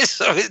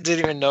 So I didn't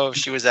even know if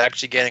she was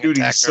actually getting Dude,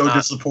 attacked he's so or not.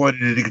 disappointed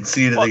that he can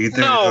see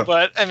anything. No,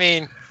 but I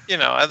mean,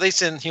 at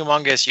least in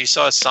Humongous, you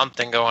saw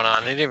something going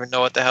on. They didn't even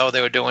know what the hell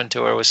they were doing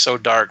to her. It was so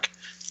dark.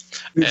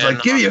 He's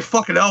like, give me a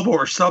fucking elbow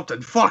or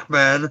something. Fuck,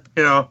 man.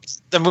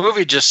 The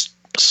movie just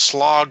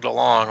slogged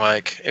along.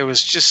 Like, it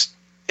was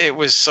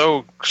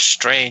so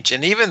strange.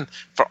 And even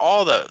for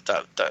all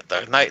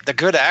the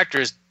good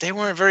actors, they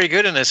weren't very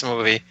good in this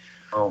movie.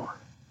 Oh.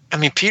 I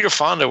mean, Peter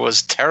Fonda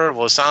was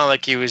terrible. It sounded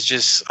like he was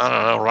just, I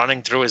don't know,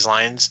 running through his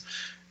lines.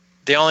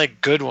 The only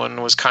good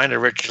one was kind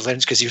of Richard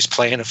Lynch because he was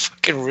playing a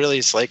fucking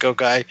really psycho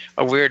guy,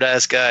 a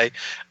weird-ass guy.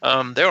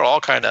 They were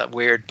all kind of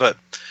weird. But,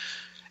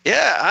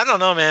 yeah, I don't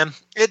know, man.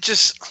 It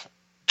just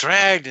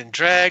dragged and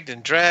dragged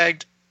and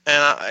dragged.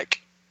 And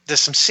there's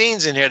some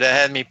scenes in here that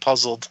had me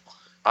puzzled.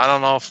 I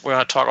don't know if we're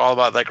going to talk all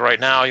about right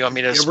now. You want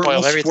me to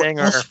spoil everything?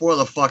 We'll spoil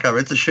the fuck out of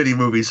it. It's a shitty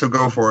movie, so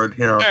go for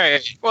it. All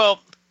right.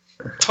 Well,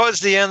 towards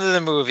the end of the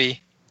movie,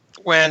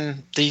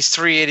 when these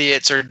 3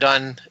 idiots are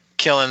done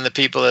killing the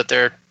people that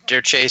they're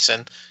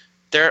chasing,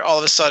 they're all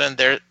of a sudden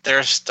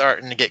they're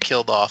starting to get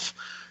killed off,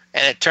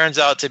 and it turns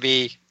out to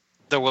be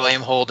the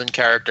William Holden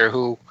character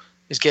who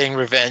is getting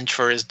revenge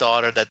for his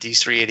daughter that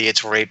these 3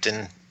 idiots raped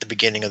in the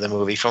beginning of the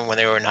movie from when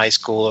they were in high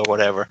school or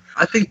whatever.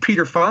 I think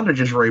Peter Fonda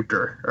just raped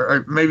her,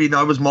 or maybe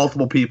no, it was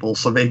multiple people.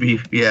 So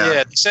maybe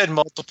Yeah, they said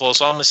multiple,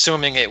 so I'm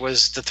assuming it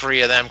was the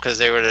 3 of them because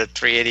they were the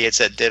 3 idiots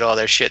that did all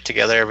their shit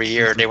together every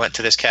year. Mm-hmm. They went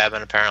to this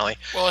cabin apparently.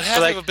 Well, it had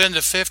to have been the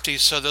 50s,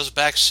 so those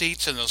back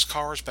seats in those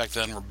cars back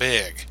then were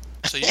big.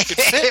 So you could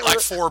fit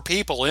 4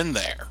 people in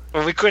there.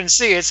 Well, we couldn't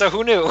see it, so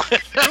who knew?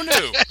 Who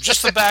knew?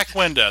 Just the back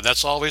window.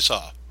 That's all we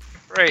saw.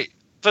 Right.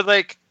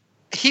 But,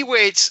 he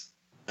waits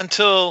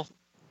until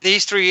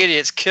these 3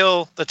 idiots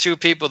kill the 2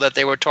 people that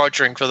they were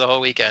torturing for the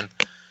whole weekend.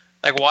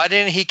 Why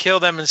didn't he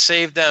kill them and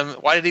save them?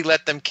 Why did he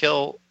let them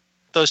kill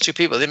those 2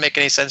 people? It didn't make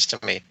any sense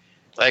to me.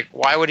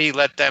 Why would he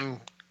let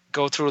them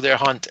go through their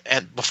hunt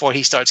and before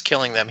he starts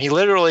killing them? He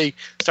literally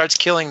starts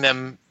killing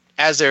them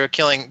as they were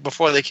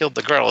before they killed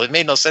the girl. It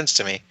made no sense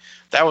to me.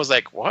 That was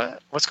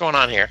what? What's going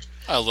on here?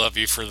 I love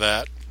you for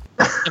that.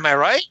 Am I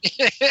right?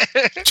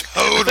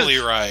 Totally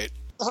right.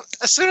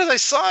 As soon as I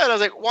saw it, I was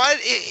like, why?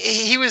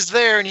 He was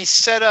there and he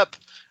set up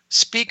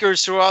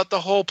speakers throughout the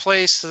whole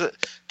place to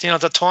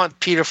taunt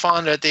Peter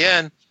Fonda at the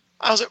end.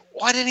 I was like,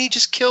 why didn't he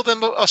just kill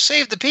them or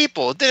save the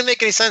people? It didn't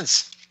make any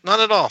sense. Not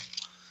at all.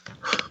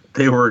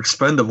 They were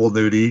expendable,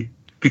 Nudie,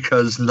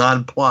 because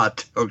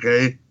non-plot,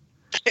 okay?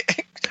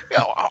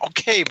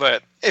 Okay,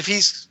 but if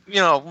he's,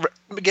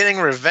 getting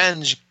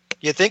revenge,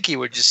 you think he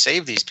would just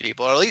save these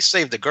people, or at least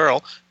save the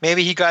girl.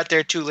 Maybe he got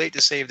there too late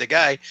to save the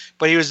guy,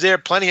 but he was there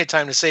plenty of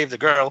time to save the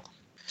girl.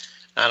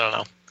 I don't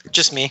know.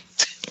 Just me.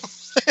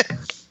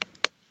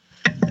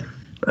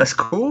 That's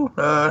cool.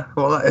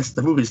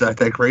 The movie's not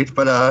that great,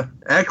 but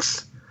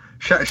X,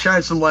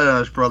 shine some light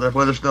on us, brother.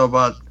 Let us know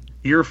about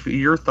your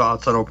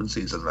thoughts on Open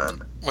Season,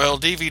 man. Well,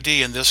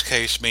 DVD in this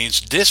case means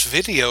disc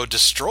video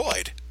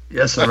destroyed.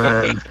 Yes,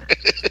 man.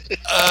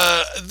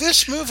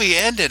 This movie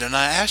ended, and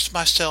I asked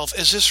myself,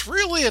 is this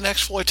really an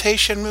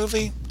exploitation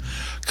movie?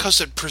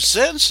 Because it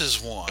presents as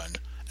one,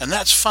 and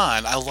that's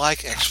fine. I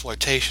like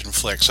exploitation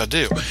flicks, I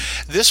do.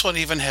 This one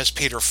even has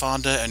Peter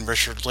Fonda and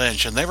Richard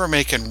Lynch, and they were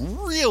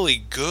making really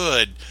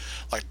good,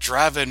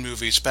 drive-in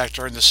movies back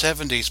during the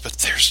 70s, but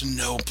there's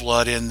no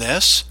blood in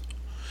this.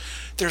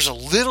 There's a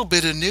little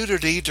bit of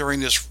nudity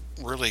during this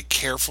really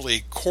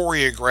carefully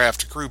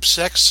choreographed group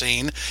sex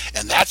scene,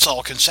 and that's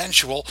all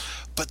consensual,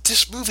 but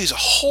this movie's a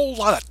whole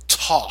lot of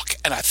talk,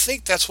 and I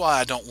think that's why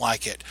I don't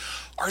like it.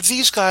 Are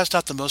these guys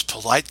not the most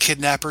polite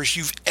kidnappers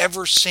you've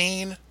ever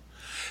seen?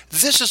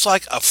 This is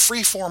like a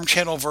freeform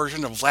channel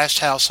version of Last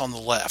House on the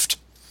Left.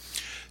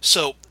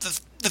 So the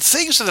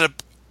things that are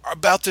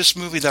about this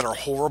movie that are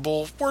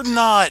horrible were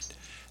not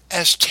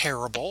as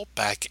terrible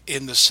back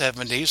in the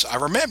 70s. I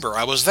remember,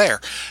 I was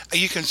there.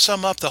 You can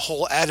sum up the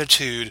whole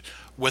attitude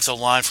with a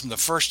line from the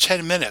first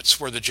 10 minutes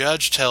where the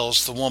judge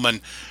tells the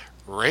woman,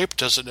 rape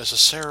doesn't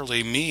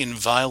necessarily mean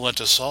violent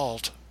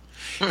assault.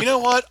 You know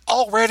what?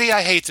 Already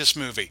I hate this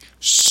movie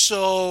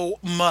so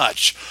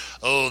much.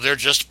 Oh, they're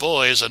just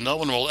boys and no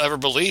one will ever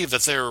believe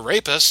that they're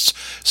rapists.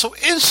 So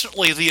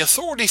instantly the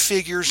authority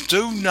figures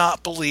do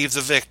not believe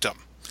the victim.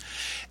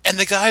 And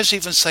the guys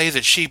even say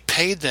that she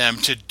paid them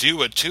to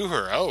do it to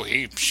her. Oh,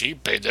 she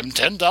paid them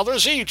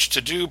 $10 each to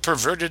do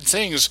perverted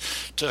things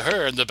to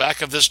her in the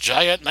back of this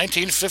giant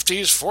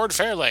 1950s Ford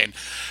Fairlane.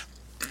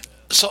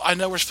 So I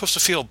know we're supposed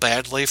to feel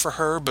badly for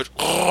her, but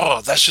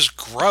that's just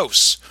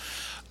gross.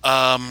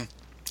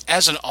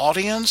 As an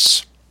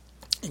audience,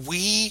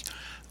 we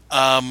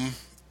want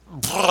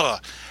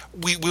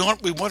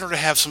her to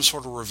have some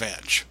sort of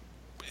revenge.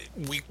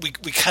 We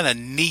kind of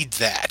need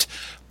that.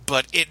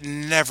 But it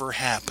never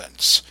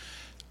happens.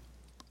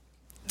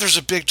 There's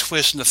a big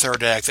twist in the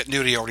third act that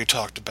Nudie already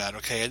talked about,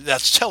 okay?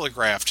 That's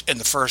telegraphed in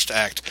the first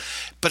act,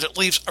 but it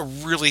leaves a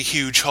really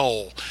huge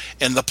hole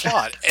in the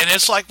plot. And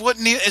it's like what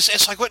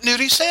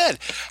Nudie said.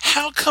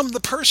 How come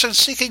the person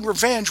seeking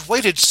revenge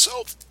waited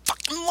so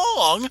fucking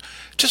long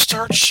to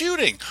start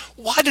shooting?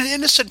 Why did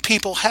innocent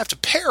people have to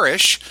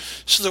perish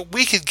so that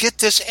we could get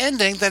this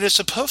ending that is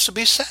supposed to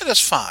be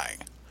satisfying?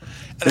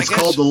 It's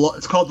called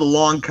the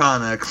long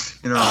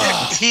connex, you know.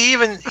 He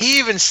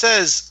even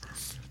says,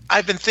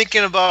 I've been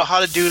thinking about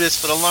how to do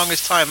this for the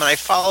longest time, and I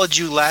followed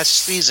you last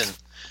season,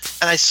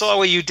 and I saw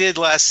what you did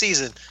last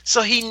season.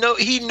 So he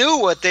knew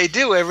what they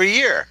do every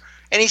year,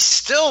 and he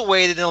still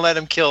waited and let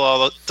him kill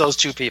all those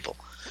two people.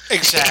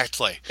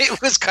 Exactly.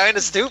 It was kind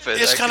of stupid.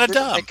 It's kind of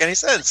dumb. Doesn't make any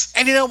sense.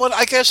 And you know what?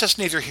 I guess that's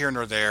neither here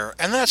nor there,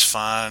 and that's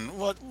fine.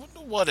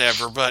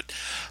 Whatever, but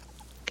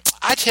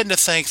I tend to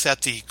think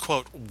that the,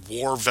 quote,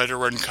 war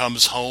veteran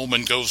comes home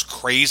and goes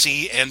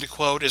crazy, end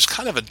quote, is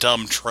kind of a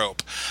dumb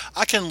trope.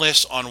 I can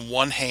list on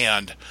one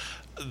hand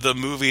the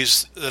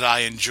movies that I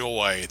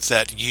enjoy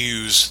that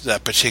use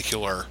that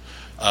particular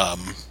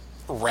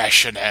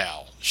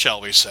rationale,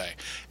 shall we say.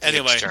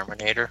 Anyway, The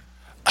Exterminator.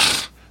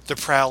 The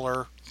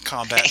Prowler,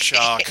 Combat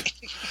Shock.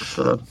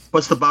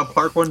 What's the Bob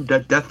Clark one?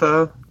 Death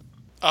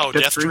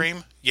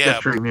Dream? Yeah.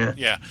 Death Dream,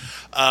 yeah.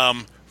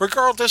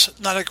 Regardless,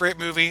 not a great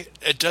movie.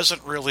 It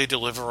doesn't really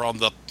deliver on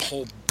the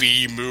whole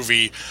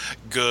B-movie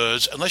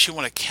goods, unless you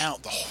want to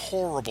count the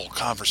horrible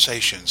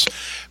conversations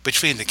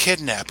between the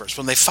kidnappers.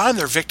 When they find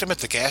their victim at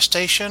the gas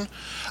station,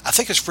 I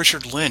think it's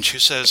Richard Lynch who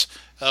says,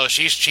 oh,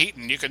 she's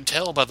cheating. You can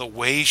tell by the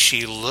way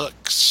she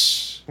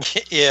looks.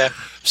 Yeah.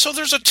 So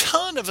there's a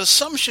ton of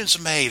assumptions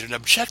made and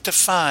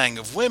objectifying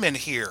of women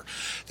here.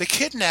 The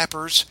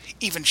kidnappers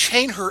even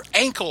chain her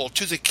ankle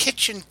to the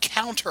kitchen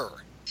counter.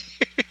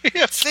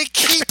 They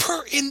keep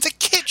her in the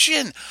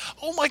kitchen.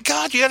 Oh my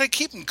God, you got to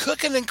keep them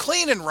cooking and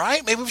cleaning,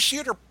 right? Maybe we should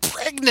get her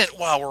pregnant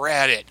while we're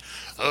at it.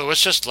 Oh,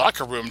 it's just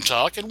locker room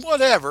talk and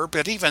whatever,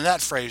 but even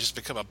that phrase has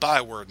become a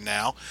byword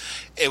now.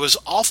 It was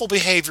awful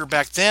behavior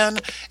back then,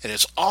 and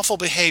it's awful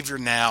behavior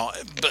now,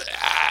 but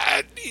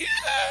I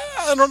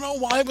don't know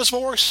why it was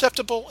more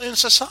acceptable in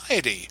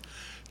society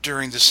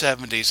during the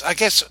 70s. I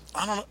guess,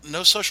 I don't know,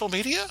 no social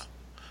media?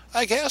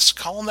 I guess,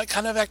 calling that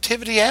kind of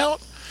activity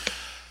out?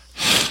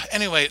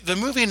 Anyway, the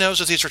movie knows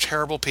that these are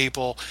terrible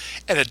people,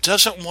 and it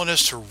doesn't want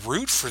us to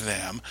root for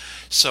them.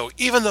 So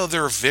even though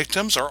their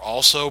victims are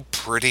also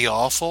pretty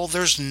awful,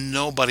 there's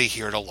nobody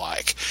here to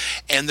like.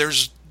 And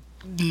there's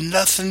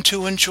nothing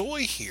to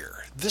enjoy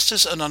here. This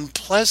is an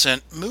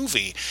unpleasant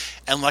movie.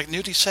 And like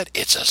Nudie said,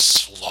 it's a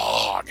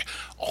slog.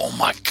 Oh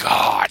my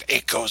God,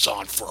 it goes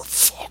on for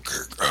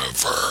fucking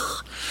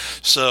ever.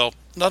 So,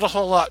 not a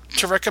whole lot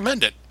to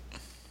recommend it.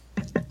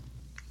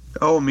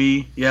 Oh,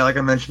 me. Yeah, like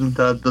I mentioned,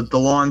 the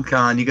long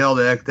con, you got all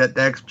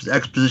that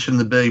exposition in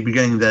the very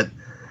beginning that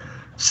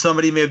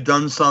somebody may have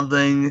done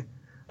something,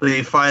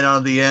 they find out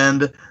at the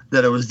end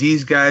that it was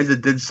these guys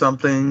that did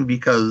something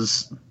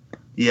because,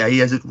 yeah, he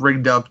has it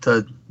rigged up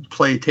to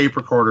play a tape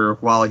recorder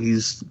while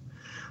he's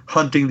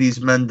hunting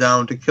these men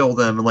down to kill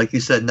them, and like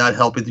you said, not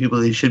helping the people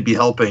that he should be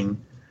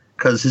helping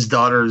because his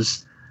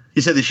daughter's,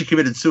 he said that she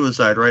committed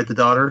suicide, right, the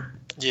daughter?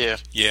 Yeah.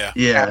 Yeah.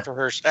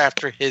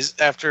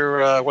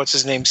 After what's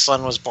his name's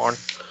son was born.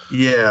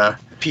 Yeah.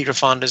 Peter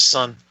Fonda's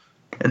son.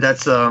 And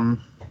that's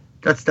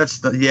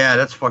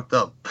fucked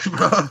up.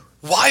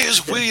 Why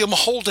is William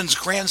Holden's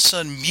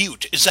grandson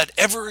mute? Is that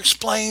ever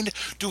explained?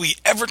 Do we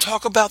ever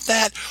talk about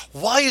that?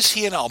 Why is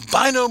he an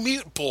albino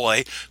mute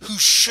boy who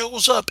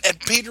shows up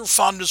at Peter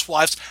Fonda's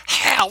wife's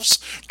house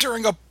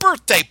during a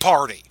birthday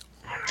party?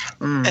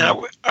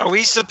 And are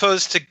we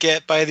supposed to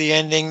get by the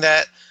ending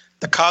that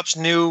the cops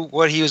knew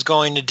what he was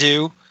going to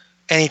do,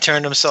 and he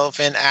turned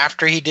himself in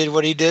after he did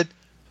what he did?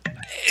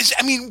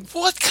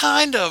 What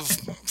kind of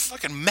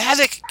fucking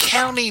Maddox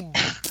County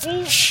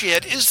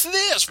bullshit is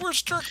this?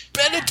 Where's Dirk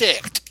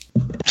Benedict?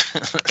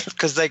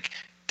 Because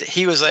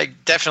he was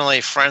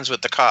definitely friends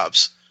with the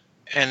cops,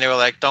 and they were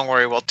like, "Don't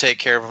worry, we'll take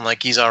care of him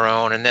like he's our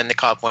own." And then the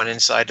cop went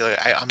inside.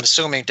 I'm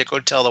assuming to go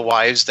tell the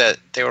wives that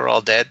they were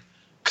all dead.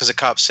 because the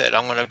cop said,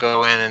 I'm going to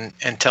go in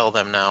and tell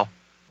them now.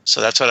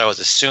 So that's what I was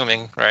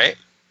assuming, right?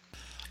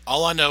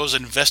 All I know is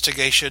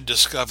Investigation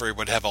Discovery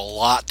would have a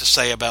lot to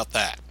say about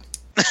that.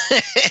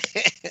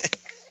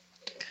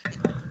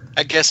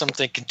 I guess I'm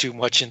thinking too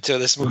much into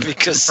this movie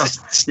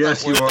because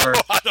yes, you are.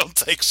 I don't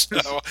think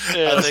so.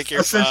 Yeah. I think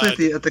you're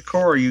essentially fine. at the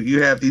core,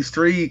 you have these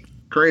three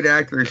great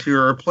actors who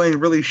are playing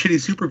really shitty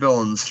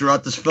supervillains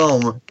throughout this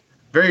film.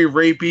 Very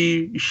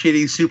rapey,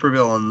 shitty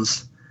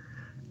supervillains.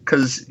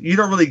 Because you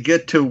don't really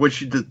get to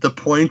the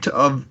point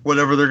of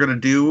whatever they're going to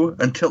do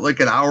until like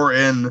an hour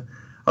in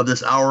of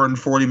this hour and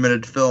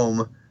 40-minute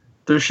film.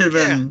 There should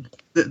have been...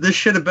 This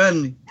should have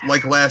been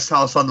like Last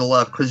House on the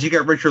Left, because you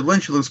got Richard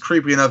Lynch, who looks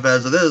creepy enough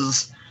as it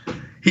is.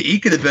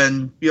 He could have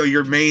been,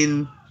 your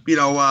main,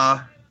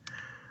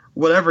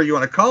 whatever you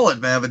want to call it,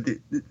 man. But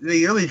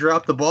they really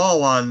dropped the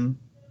ball on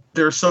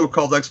their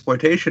so-called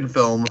exploitation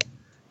film,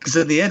 because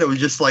in the end it was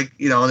just like,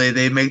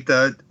 they make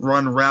the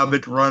Run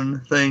Rabbit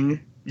Run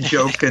thing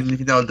joke, and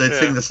they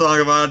sing the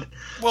song about it,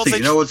 well, so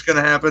you know what's going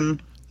to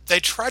happen. They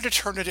try to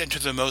turn it into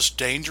the most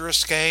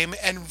dangerous game,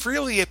 and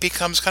really it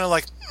becomes kind of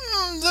like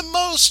the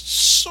most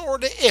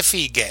sort of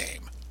iffy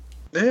game.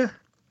 Yeah.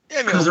 Yeah,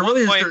 I mean, at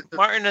one point,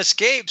 Martin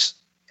escapes,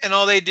 and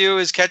all they do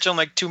is catch him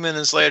like 2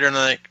 minutes later, and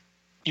they're like,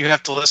 you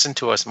have to listen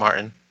to us,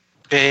 Martin.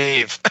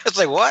 Behave. I was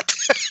like, what?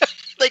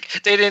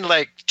 Like, they didn't,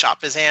 like,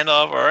 chop his hand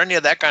off or any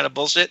of that kind of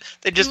bullshit.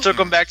 They just took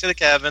him back to the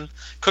cabin.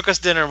 Cook us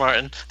dinner,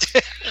 Martin.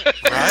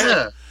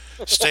 Right?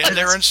 Stand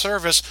there in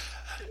service.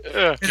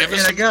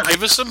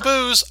 Give us some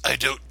booze. I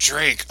don't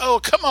drink. Oh,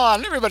 come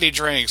on. Everybody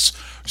drinks.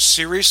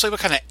 Seriously?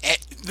 What kind of...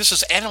 This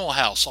is Animal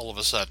House all of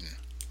a sudden.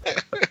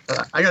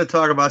 I got to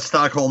talk about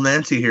Stockholm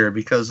Nancy here,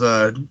 because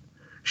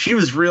she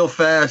was real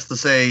fast to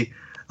say,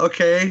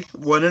 okay,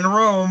 when in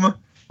Rome,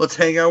 let's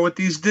hang out with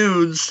these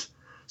dudes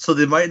so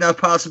they might not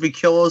possibly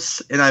kill us,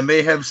 and I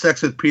may have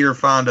sex with Peter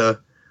Fonda,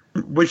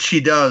 which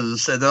she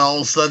does. And then all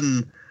of a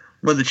sudden,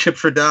 when the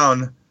chips are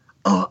down,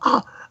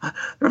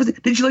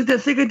 did you like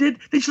that thing I did?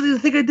 Did you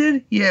like the thing I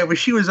did? Yeah, but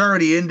she was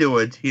already into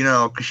it,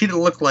 because she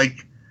didn't look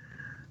like...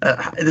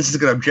 this is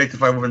going to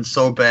objectify women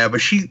so bad, but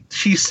she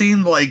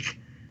seemed like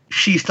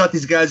she thought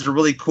these guys were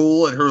really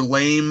cool, and her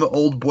lame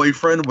old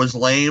boyfriend was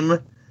lame,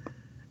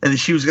 and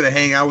she was going to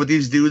hang out with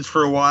these dudes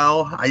for a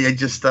while.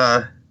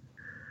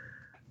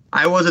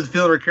 I wasn't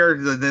feeling her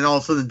character, and then all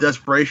of a sudden the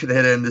desperation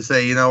hit in to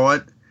say, you know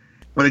what?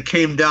 When it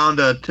came down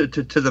to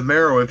the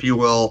marrow, if you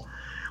will,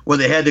 when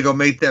they had to go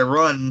make that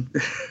run...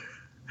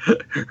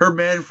 her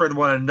man friend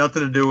wanted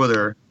nothing to do with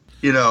her,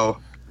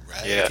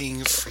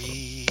 Riding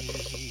free.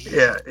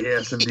 Yeah,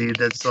 yes, indeed,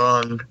 that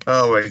song.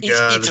 Oh my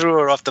God! He threw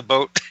her off the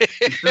boat.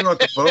 He threw her off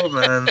the boat,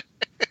 man.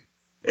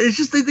 It's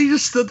just they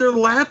just stood there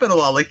laughing a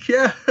lot, like,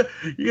 yeah,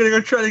 you're gonna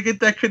go try to get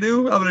that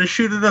canoe. I'm gonna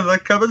shoot it. I'm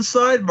like, come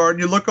inside, Martin.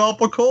 You look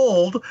awful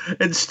cold,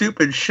 and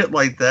stupid shit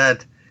like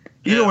that.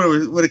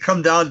 When it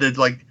come down to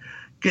like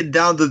getting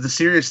down to the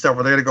serious stuff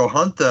where they're gonna go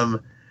hunt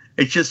them,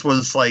 it just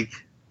was like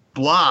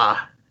blah.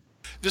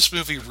 This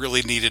movie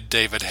really needed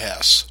David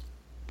Hess.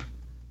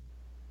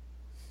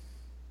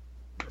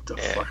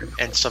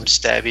 And some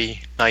stabby,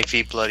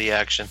 knifey, bloody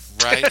action.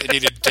 Right? It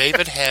needed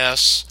David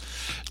Hess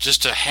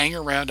just to hang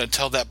around and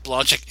tell that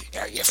blonde chick,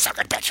 yeah, you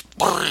fucking bitch.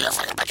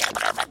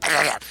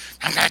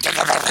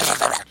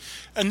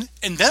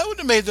 And that would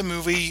have made the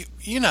movie,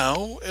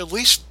 at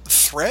least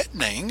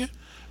threatening.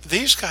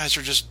 These guys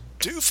are just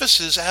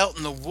doofuses out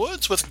in the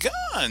woods with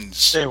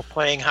guns. They were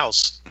playing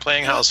house for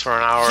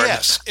an hour.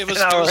 Yes, it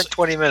was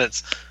 20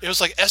 minutes. It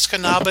was like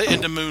Escanaba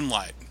into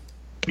Moonlight.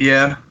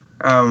 Yeah,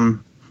 I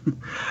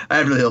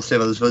have nothing else to say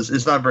about this, but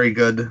it's not very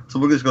good. So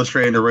we'll just go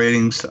straight into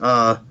ratings.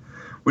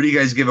 What do you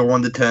guys give it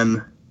 1 to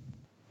 10?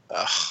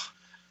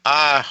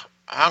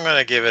 I'm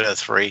gonna give it a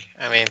 3.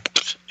 I mean,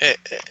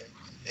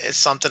 it's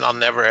something I'll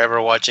never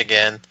ever watch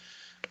again.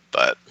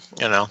 But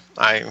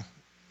I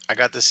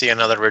got to see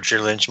another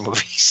Richard Lynch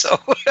movie, so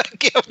I'll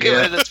give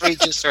it a 3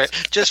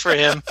 just for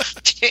him.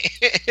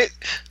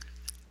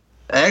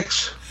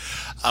 X?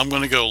 I'm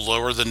going to go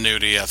lower than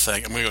Nudie, I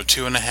think. I'm going to go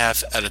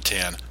 2.5 out of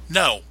 10.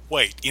 No,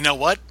 wait. You know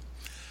what?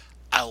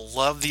 I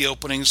love the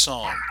opening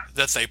song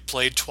that they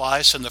played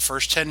twice in the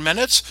first 10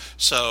 minutes,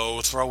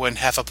 so throw in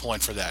half a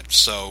point for that.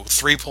 So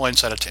 3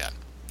 points out of 10.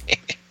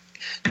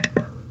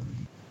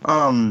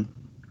 I'm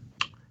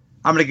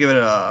going to give it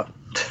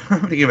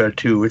a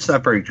 2. It's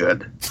not very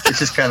good. It's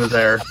just kind of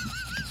there.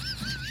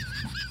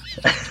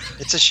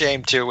 It's a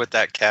shame, too, with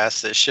that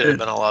cast. It should have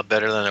been a lot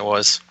better than it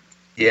was.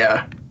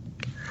 Yeah.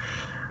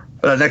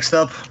 Next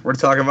up, we're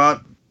talking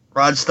about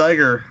Rod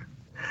Steiger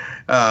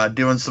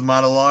doing some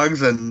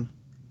monologues and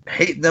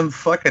hating them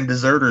fucking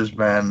deserters,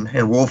 man,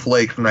 in Wolf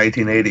Lake from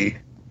 1980.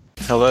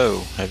 Hello,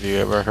 have you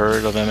ever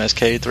heard of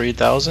MSK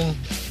 3000?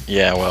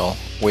 Yeah, well,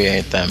 we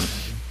ain't them.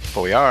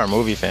 But we are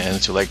movie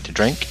fans who like to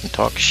drink and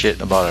talk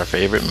shit about our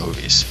favorite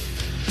movies.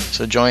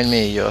 So join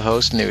me, your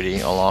host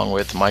Nudie, along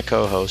with my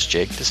co-host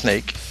Jake the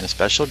Snake, and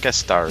special guest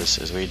stars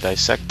as we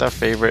dissect our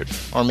favorite,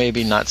 or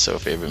maybe not so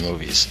favorite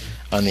movies,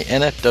 on the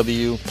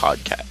NFW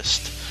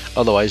podcast,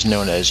 otherwise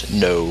known as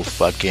No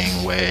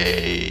Fucking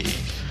Way.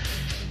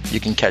 You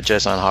can catch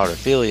us on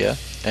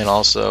Heartophilia and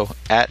also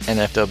at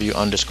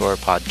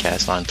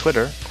NFW_podcast on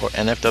Twitter or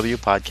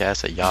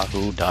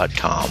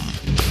NFWpodcast@yahoo.com.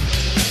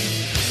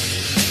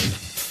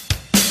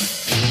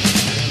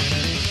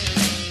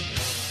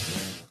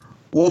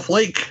 Wolf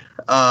Lake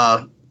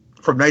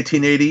from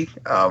 1980.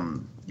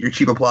 Your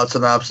cheaper plot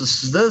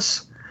synopsis is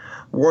this.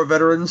 War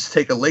veterans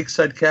take a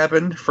lakeside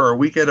cabin for a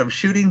weekend of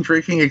shooting,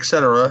 drinking,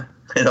 etc.,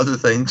 and other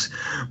things,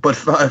 but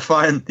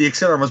find the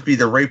etc. must be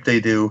the rape they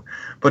do,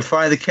 but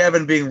find the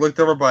cabin being looked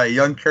over by a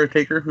young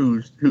caretaker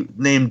who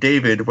named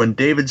David. When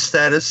David's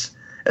status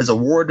as a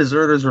war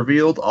deserter is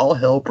revealed, all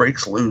hell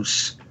breaks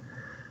loose.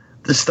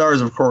 This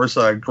stars, of course,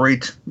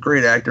 great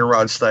actor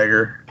Rod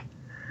Steiger.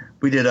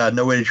 We did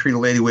No Way to Treat a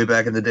Lady way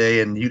back in the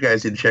day, and you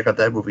guys need to check out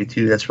that movie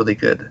too. That's really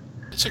good.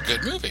 It's a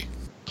good movie.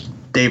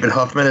 David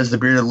Huffman is the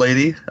bearded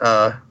lady.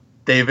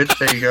 David,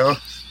 there you go.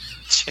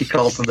 He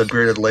calls him the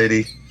bearded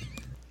lady.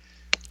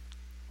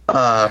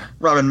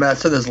 Robin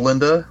Matson is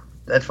Linda.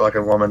 That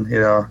fucking woman,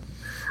 you know.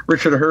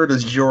 Richard Hurd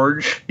is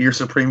George, your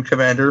supreme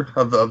commander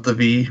of the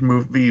V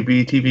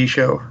TV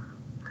show.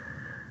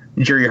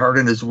 Jerry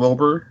Hardin is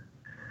Wilbur.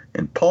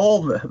 And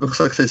Paul looks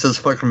like it says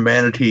fucking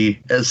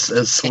manatee as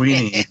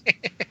Sweeney.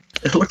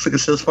 It looks like it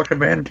says fucking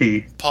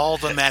manatee. Paul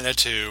the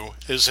Manitou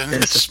is in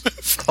this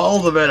movie. Paul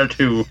the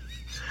Manitou.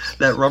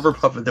 That rubber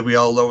puppet that we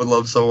all know and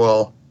love so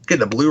well.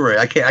 Getting a Blu-ray.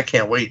 I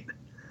can't wait.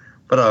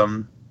 But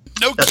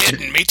no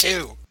kidding, me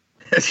too.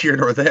 That's here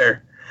nor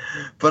there.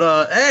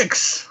 But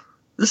X,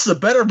 this is a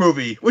better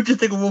movie. What'd you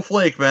think of Wolf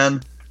Lake,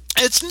 man?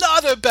 It's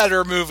not a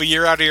better movie.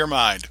 You're out of your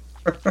mind.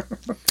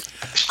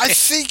 I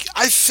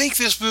think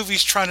this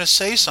movie's trying to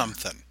say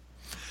something.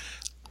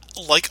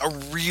 Like a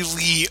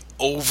really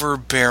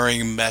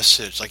overbearing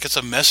message. Like it's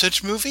a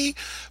message movie,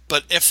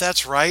 but if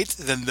that's right,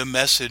 then the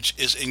message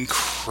is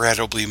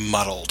incredibly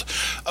muddled.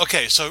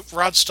 Okay, so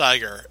Rod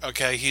Steiger,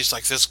 okay, he's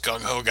like this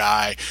gung-ho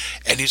guy,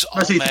 and he's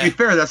all to be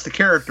fair, that's the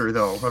character,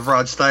 though, of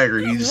Rod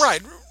Steiger.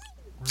 Right.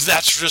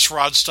 That's just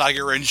Rod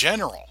Steiger in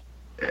general.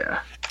 Yeah.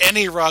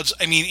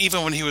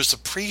 Even when he was the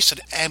priest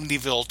at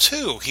Amityville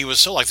 2, he was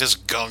still like this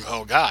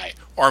gung-ho guy.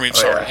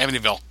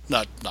 Amityville,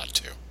 not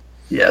 2.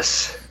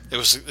 Yes. It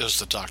was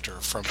the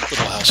doctor from Little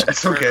House on the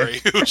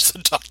Prairie who was the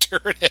doctor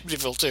at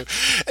Amityville 2.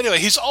 Anyway,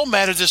 he's all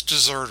mad at this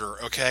deserter,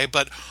 okay?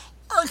 But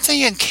aren't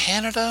they in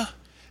Canada?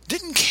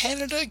 Didn't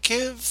Canada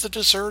give the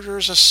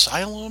deserters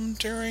asylum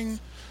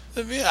during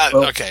the...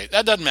 okay,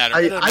 that doesn't matter.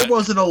 I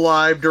wasn't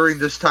alive during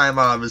this time,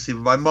 obviously.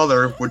 But my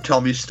mother would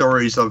tell me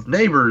stories of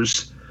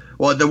neighbors.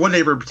 Well, the one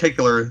neighbor in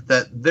particular,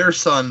 that their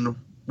son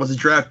was a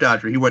draft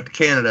dodger. He went to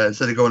Canada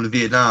instead of going to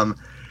Vietnam.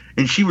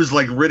 And she was,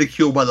 like,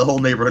 ridiculed by the whole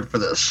neighborhood for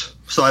this.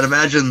 So I'd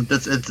imagine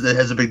it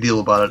has a big deal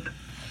about it.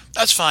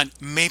 That's fine.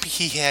 Maybe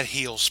he had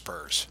heel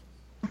spurs.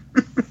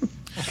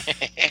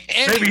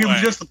 Maybe he was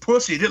just a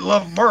pussy. He didn't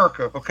love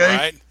America, okay?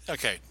 Right.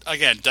 Okay.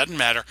 Again, doesn't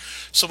matter.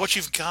 So what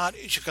you've got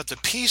is you've got the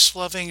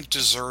peace-loving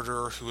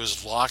deserter who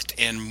is locked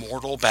in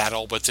mortal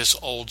battle with this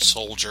old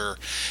soldier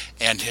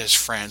and his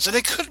friends. And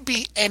it could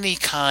be any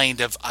kind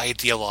of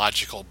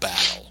ideological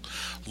battle.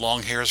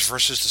 Long hairs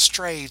versus the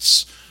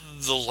straights,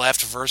 the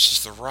left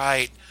versus the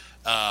right,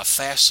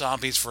 fast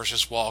zombies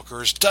versus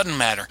walkers, doesn't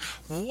matter.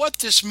 What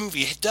this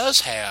movie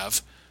does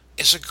have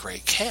is a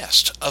great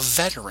cast of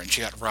veterans.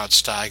 You got Rod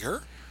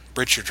Steiger,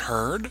 Richard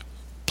Hurd,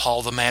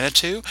 Paul the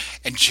Manitou,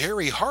 and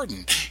Jerry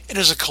Hardin. It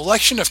is a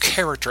collection of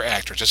character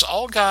actors. It's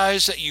all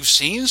guys that you've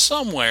seen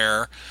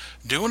somewhere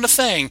doing a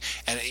thing,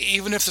 and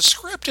even if the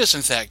script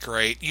isn't that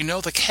great, you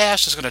know the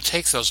cast is going to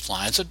take those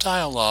lines of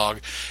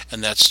dialogue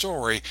and that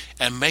story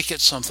and make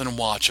it something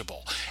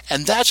watchable.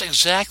 And that's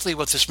exactly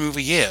what this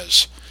movie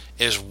is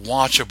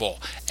watchable,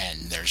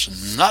 and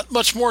there's not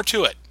much more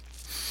to it.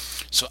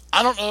 So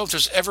I don't know if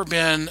there's ever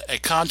been a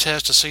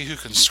contest to see who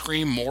can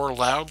scream more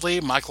loudly,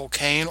 Michael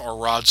Caine or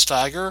Rod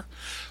Steiger,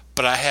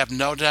 but I have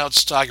no doubt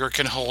Steiger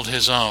can hold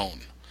his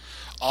own.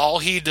 All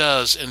he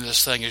does in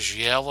this thing is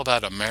yell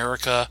about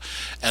America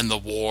and the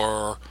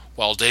war,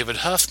 while David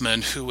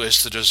Huffman, who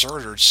is the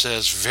deserter,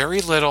 says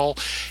very little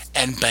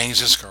and bangs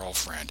his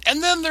girlfriend.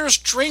 And then there's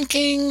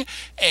drinking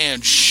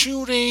and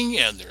shooting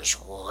and there's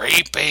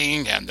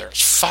raping and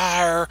there's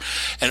fire,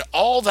 and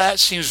all that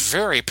seems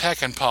very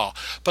peck and paw.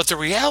 But the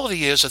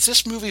reality is that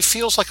this movie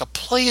feels like a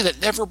play that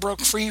never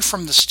broke free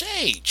from the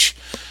stage.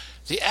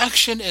 The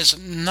action is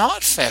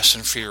not Fast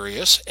and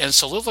Furious, and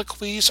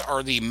soliloquies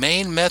are the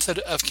main method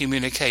of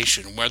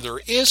communication. Where there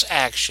is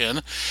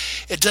action,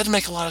 it doesn't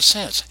make a lot of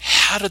sense.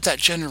 How did that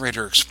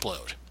generator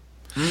explode?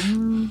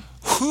 Mm-hmm.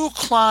 Who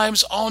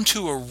climbs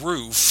onto a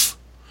roof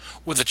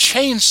with a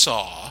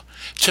chainsaw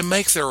to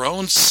make their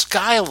own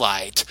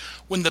skylight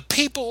when the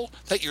people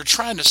that you're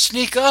trying to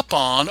sneak up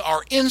on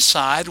are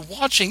inside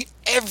watching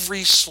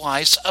every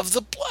slice of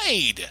the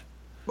blade?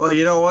 Well,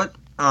 you know what?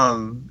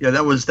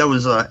 That was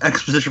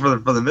exposition for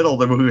the middle of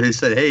the movie. They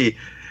said, hey,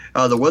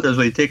 the weather's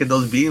really taking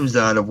those beams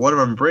down. If one of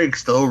them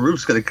breaks, the whole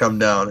roof's going to come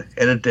down.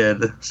 And it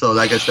did. So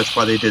I guess that's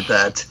why they did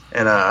that.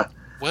 And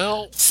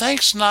well,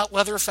 thanks, not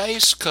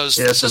Leatherface, because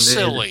this is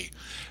silly.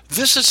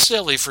 This is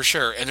silly for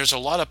sure, and there's a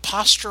lot of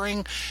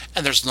posturing,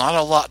 and there's not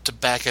a lot to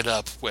back it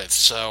up with.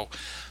 So,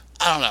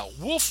 I don't know.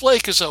 Wolf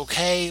Lake is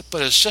okay,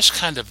 but it's just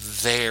kind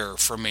of there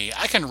for me.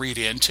 I can read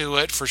into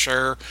it for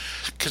sure.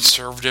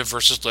 Conservative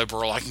versus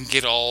liberal. I can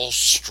get all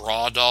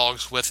straw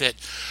dogs with it,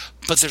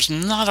 but there's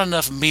not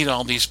enough meat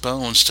on these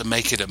bones to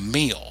make it a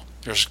meal.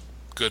 There's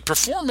good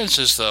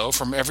performances, though,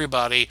 from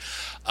everybody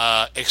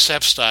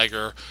except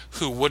Steiger,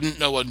 who wouldn't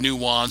know a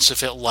nuance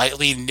if it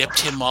lightly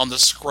nipped him on the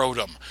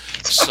scrotum.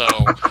 So,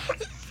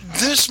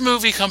 this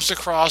movie comes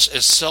across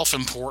as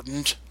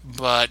self-important,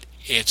 but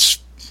it's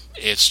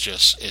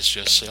just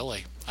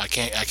silly. I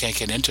can't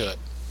get into it.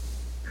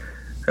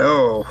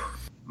 Oh,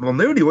 well,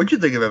 Nudie, what'd you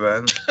think of it,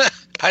 man?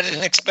 I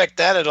didn't expect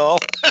that at all.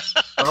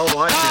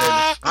 Oh,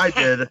 I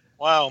did.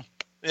 Wow.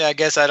 Yeah, I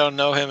guess I don't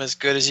know him as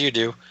good as you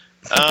do.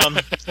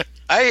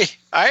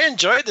 I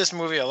enjoyed this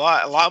movie a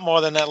lot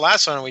more than that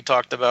last one we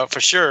talked about,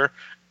 for sure.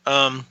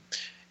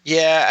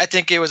 Yeah, I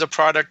think it was a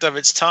product of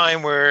its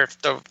time, where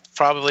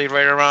probably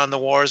right around the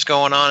wars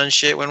going on and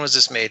shit. When was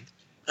this made?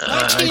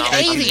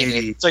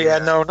 1980. So yeah,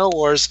 no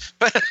wars.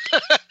 But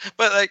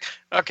like,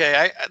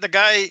 okay, the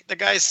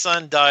guy's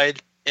son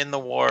died in the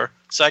war,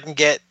 so I can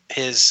get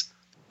his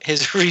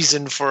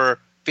reason for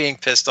being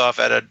pissed off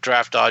at a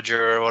draft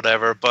dodger or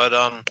whatever. But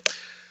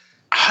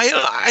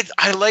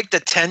I like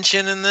the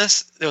tension in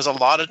this. There was a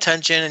lot of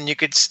tension, and you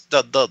could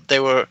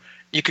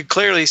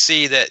clearly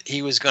see that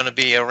he was going to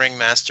be a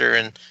ringmaster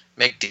and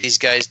make these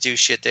guys do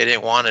shit they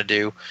didn't want to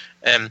do,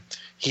 and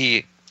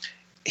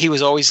he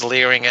was always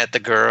leering at the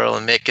girl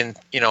and making,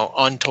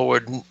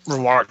 untoward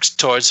remarks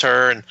towards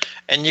her,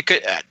 and you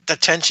could, the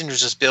tension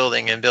was just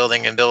building and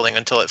building and building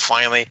until they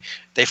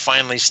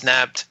finally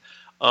snapped.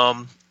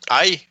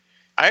 I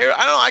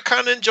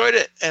kind of enjoyed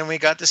it, and we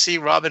got to see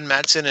Robin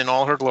Madsen in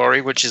all her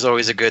glory, which is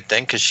always a good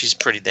thing because she's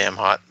pretty damn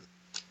hot.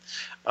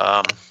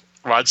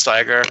 Rod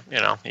Steiger,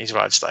 he's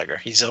Rod Steiger.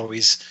 He's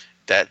always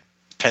that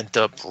pent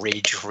up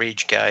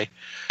rage guy.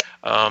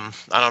 I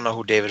don't know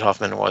who David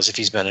Hoffman was. If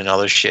he's been in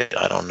other shit,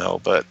 I don't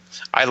know. But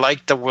I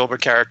like the Wilbur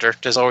character.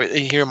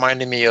 He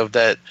reminded me of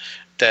that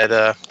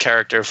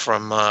character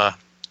from the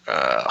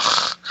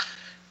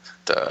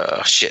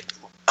shit.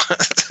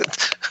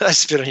 I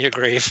spit on your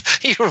grave.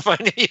 He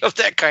reminded me of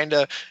that kind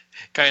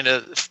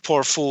of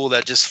poor fool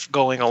that just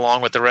going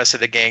along with the rest of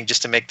the gang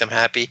just to make them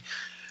happy.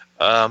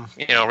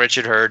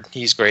 Richard Hurd,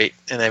 he's great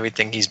in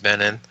everything he's been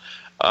in.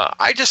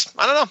 I don't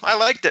know. I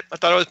liked it. I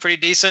thought it was pretty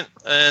decent,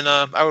 and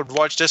I would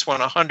watch this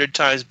one 100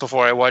 times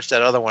before I watched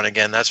that other one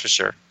again. That's for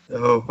sure.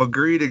 Oh,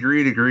 agreed. I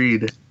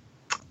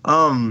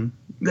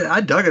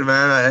dug it,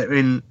 man. I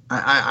mean,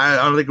 I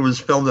don't think it was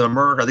filmed in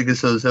America. I think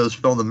it was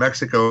filmed in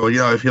Mexico. You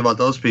know how I feel about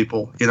those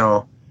people.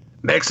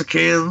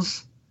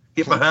 Mexicans,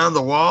 get behind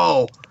the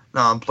wall.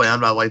 No, I'm playing.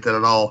 I'm not like that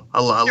at all.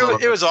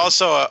 It was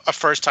also a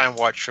first-time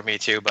watch for me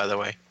too, by the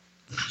way.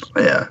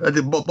 Yeah, I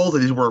think both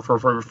of these were for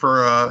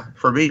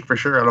me for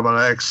sure. Out of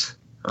my ex.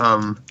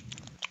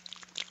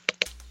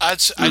 I'd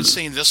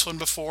seen this one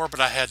before, but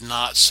I had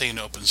not seen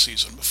Open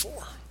Season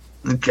before.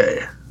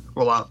 Okay.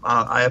 Well,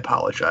 I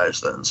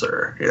apologize then,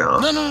 sir.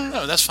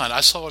 No, that's fine.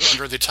 I saw it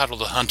under the title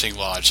The Hunting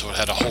Lodge, so it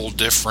had a whole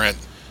different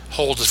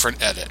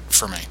edit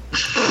for me.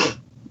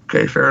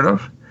 Okay, fair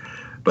enough.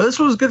 But this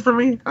one was good for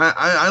me.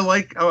 I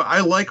like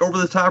Over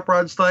the Top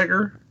Rod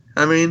Steiger.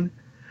 I mean,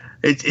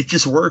 it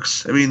just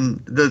works. I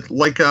mean,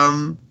 like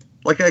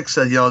I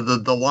said,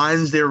 the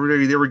lines they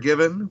were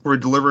given were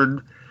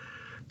delivered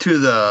to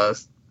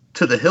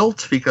the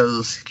hilt,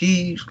 because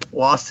he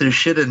lost his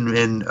shit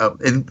in at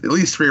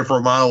least 3 or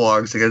 4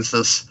 monologues against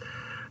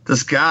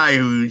this guy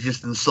who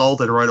just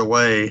insulted right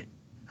away,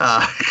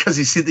 because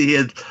he said that he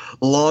had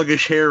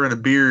longish hair and a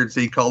beard,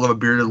 so he called him a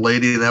bearded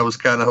lady, and that was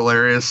kind of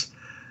hilarious.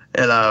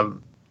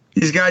 And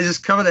these guys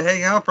just coming to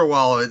hang out for a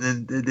while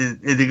and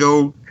to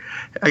go,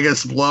 I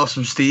guess, blow off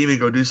some steam and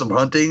go do some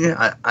hunting.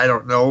 I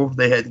don't know.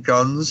 They had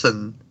guns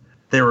and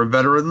they were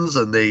veterans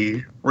and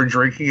they were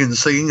drinking and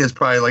singing. Is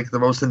probably like the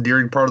most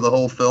endearing part of the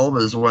whole film,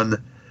 is when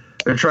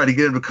they're trying to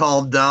get him to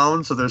calm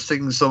down. So they're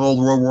singing some old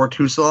World War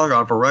II song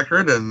off a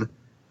record, and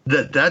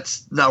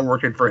that's not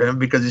working for him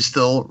because he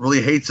still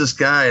really hates this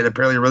guy and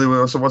apparently really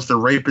also wants to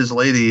rape his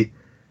lady.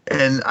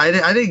 And I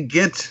didn't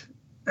get.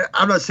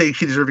 I'm not saying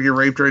she deserved to get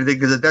raped or anything,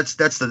 because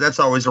that's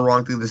always the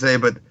wrong thing to say.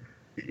 But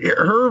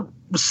her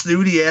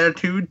snooty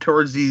attitude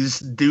towards these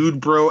dude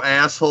bro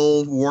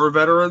asshole war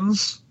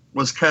veterans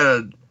was kind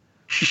of.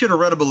 She should have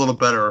read them a little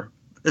better,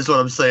 is what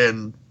I'm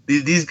saying.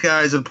 These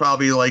guys would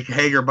probably like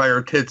hang her by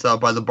her tits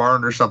out by the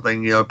barn or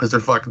something, because they're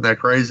fucking that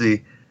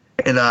crazy.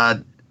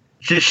 And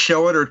just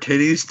showing her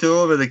titties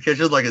to him in the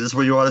kitchen, like, is this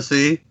what you want to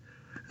see?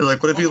 And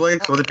like, what if he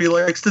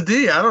likes the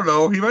D? I don't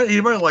know. He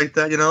might like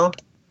that,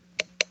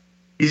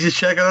 He's just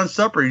checking on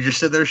supper. You just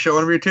sit there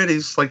showing him your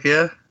titties. Like,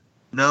 yeah,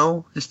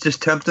 no,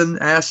 just tempting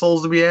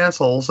assholes to be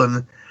assholes.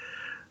 And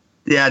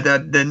yeah,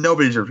 then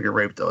nobody deserves to get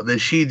raped though.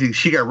 She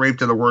got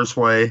raped in the worst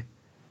way.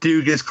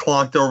 Dude gets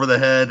clonked over the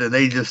head, and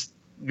they just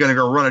gonna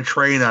go run a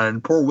train on it.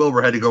 And poor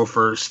Wilbur had to go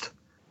first.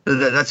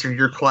 That's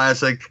your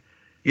classic.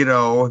 you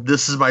know,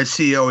 this is my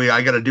CEO.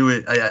 I got to do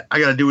it. I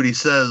got to do what he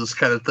says,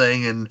 kind of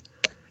thing. And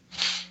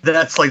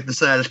that's like the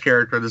saddest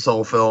character in this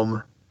whole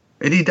film.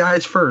 And he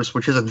dies first,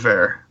 which isn't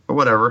fair, but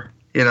whatever,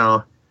 you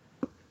know.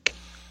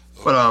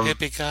 But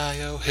hippie guy,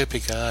 oh,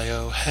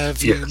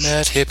 have you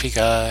met hippie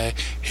guy?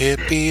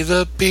 Hippie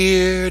the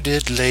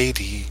bearded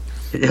lady.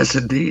 Yes,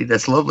 indeed.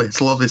 That's lovely. It's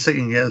lovely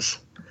singing, yes.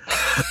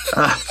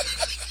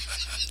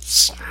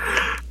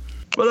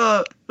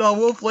 But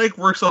Wolf Lake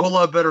works a whole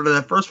lot better than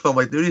that first film,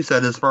 like Nudie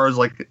said, as far as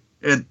like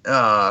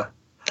I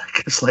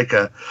guess like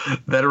a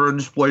veteran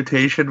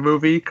exploitation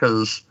movie,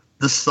 because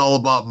this is all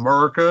about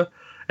America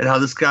and how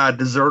this guy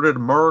deserted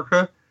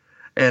America,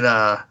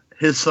 and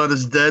his son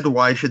is dead.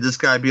 Why should this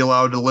guy be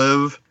allowed to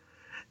live?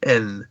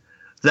 And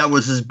that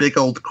was his big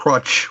old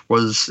crutch,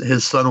 was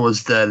his son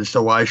was dead.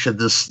 So why should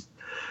this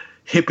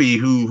hippie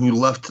who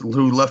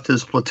left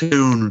his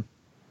platoon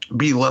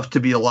be left to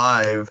be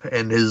alive,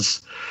 and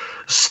his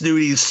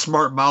snooty,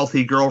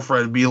 smart-mouthy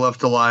girlfriend be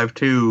left alive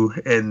too?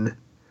 And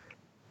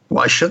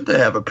why shouldn't they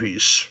have a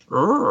piece?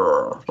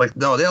 Like,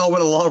 no, they all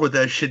went along with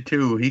that shit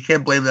too. You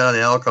can't blame that on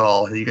the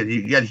alcohol.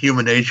 You got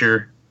human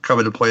nature come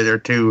into play there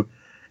too,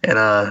 and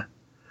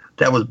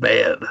that was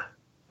bad.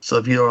 So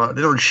if they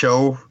don't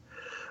show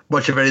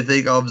much of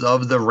anything of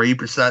the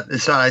rape, it's not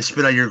I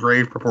spit on your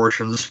grave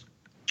proportions,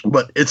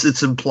 but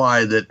it's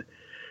implied that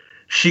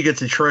she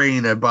gets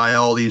trained by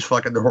all these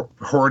fucking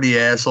horny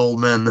ass old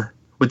men,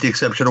 with the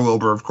exception of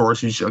Wilbur, of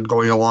course. He's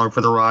going along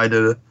for the ride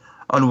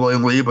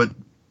unwillingly, but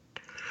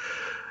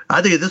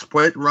I think at this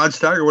point, Rod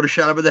Steiger would have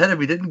shot him in the head if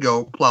he didn't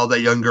go plow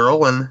that young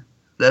girl, and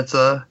that's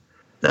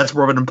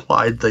more of an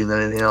implied thing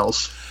than anything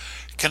else.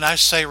 Can I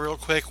say real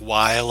quick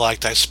why I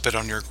liked I Spit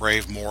on Your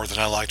Grave more than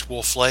I liked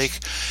Wolf Lake?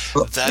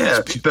 It's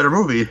a better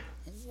movie.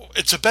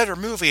 It's a better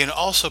movie, and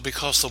also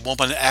because the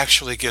woman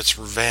actually gets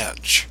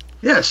revenge.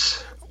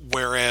 Yes.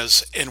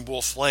 Whereas in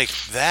Wolf Lake,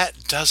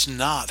 that does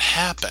not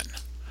happen.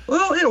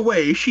 Well, in a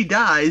way, she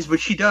dies, but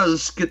she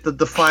does get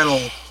the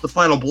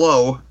final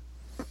blow.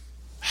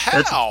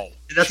 How?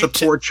 That's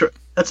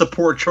a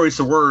poor choice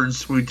of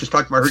words. We just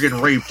talked about her getting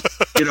raped,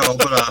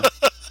 but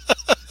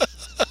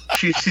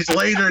she's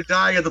laying there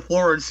dying on the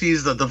floor and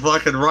sees the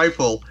fucking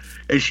rifle,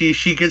 and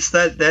she gets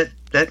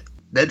that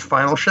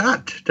final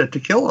shot to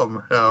kill him,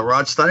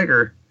 Rod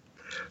Steiger.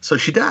 So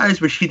she dies,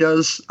 but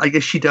I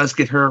guess she does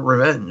get her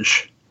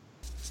revenge.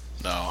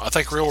 No, I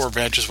think real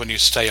revenge is when you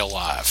stay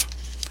alive.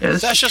 Yeah,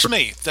 that's just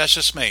me.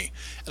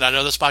 And I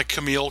know that's my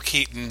Camille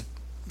Keaton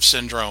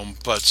syndrome,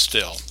 but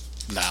still,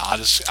 no,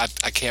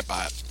 I can't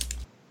buy it.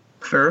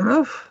 Fair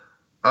enough.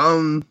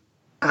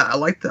 I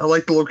like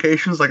the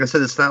locations. Like I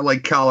said, it's not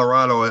like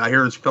Colorado. I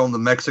hear it's filmed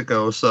in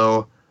Mexico,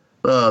 so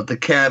the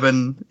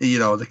cabin,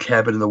 the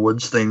cabin in the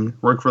woods thing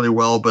worked really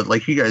well. But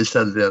like you guys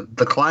said,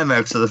 the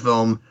climax of the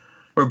film,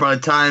 where by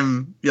the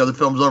time the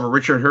film's over,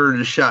 Richard Herd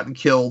is shot and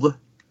killed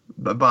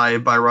by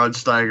Rod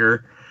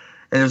Steiger,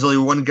 and there's only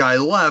one guy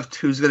left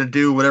who's going to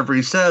do whatever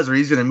he says, or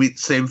he's going to meet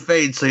the same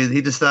fate. So he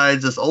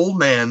decides, this old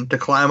man, to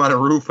climb on a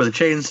roof with a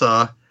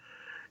chainsaw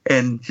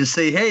and just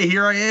say, "Hey,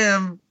 here I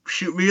am.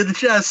 Shoot me in the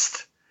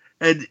chest."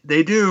 And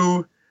they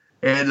do,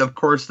 and of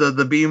course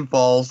the beam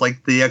falls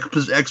like the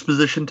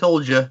exposition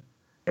told you,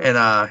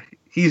 and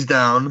he's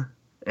down,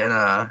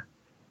 and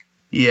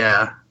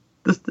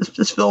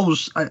this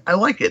film's I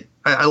like it.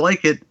 I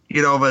like it,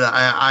 but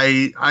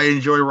I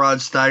enjoy Rod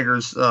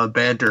Steiger's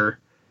banter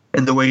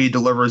and the way he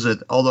delivers it.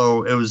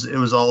 Although it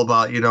was all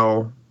about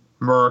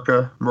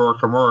America.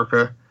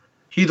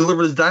 He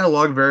delivered his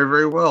dialogue very,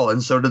 very well,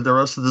 and so did the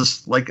rest of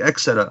this, like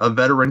X said, a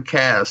veteran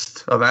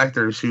cast of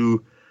actors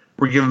who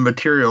were given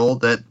material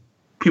that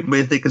people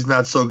may think is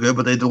not so good,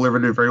 but they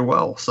delivered it very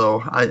well.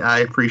 So I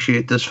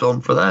appreciate this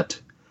film for that.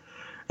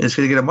 And it's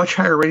going to get a much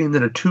higher rating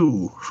than a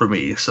 2 for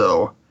me.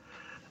 So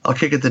I'll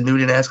kick it to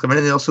Newt and ask him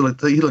anything else he'd like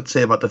to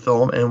say about the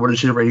film, and what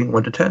is your rating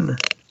 1 to 10?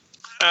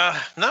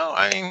 No,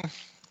 I mean,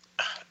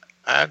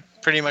 I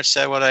pretty much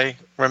said what I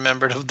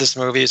remembered of this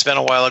movie. It's been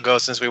a while ago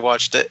since we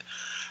watched it.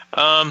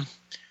 I'm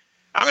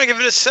going to give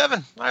it a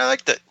 7. I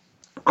liked it.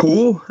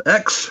 Cool.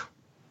 X?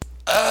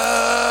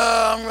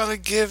 I'm going to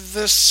give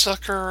this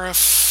sucker a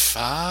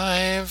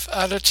 5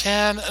 out of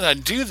 10, and I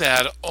do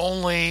that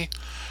only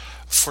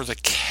for the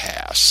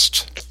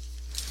cast.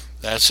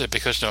 That's it,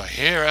 because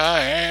here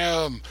I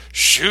am,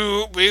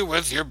 shoot me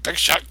with your big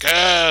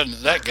shotgun.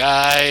 That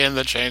guy in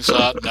the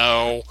chainsaw,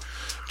 no,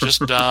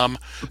 just dumb.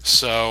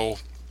 So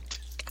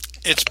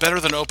it's better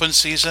than Open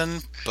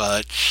Season,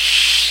 but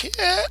shit,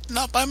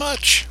 not by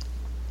much.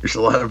 There's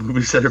a lot of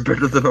movies that are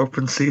better than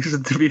Open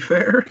Season, to be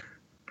fair.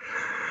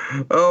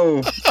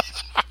 Oh,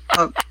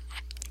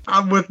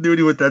 I'm with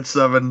Nudie with that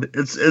 7.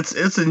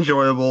 It's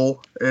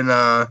enjoyable, and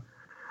I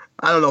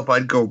don't know if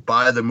I'd go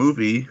buy the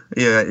movie.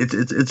 Yeah,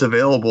 it's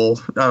available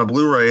on a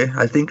Blu-ray.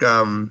 I think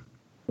one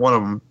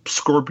of them,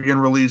 Scorpion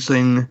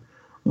Releasing,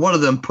 one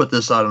of them put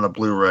this out on a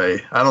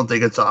Blu-ray. I don't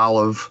think it's an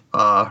Olive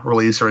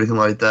release or anything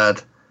like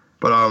that.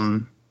 But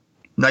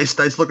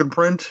nice looking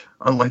print,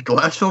 unlike the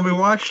last film we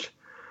watched.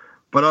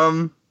 But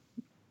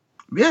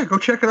yeah, go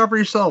check it out for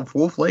yourself.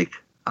 Wolf Lake.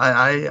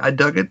 I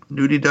dug it.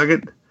 Nudie dug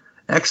it.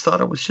 X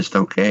thought it was just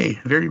okay.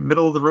 Very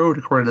middle of the road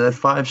according to that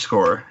 5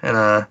 score.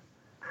 And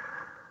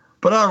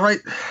but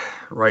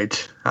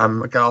right.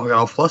 I'm got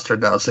all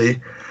flustered now. See,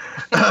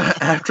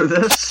 after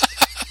this,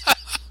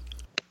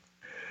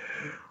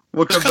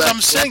 we'll come because back.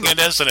 I'm singing,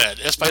 isn't it?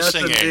 It's by yes,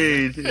 singing.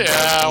 Indeed.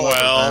 Yeah,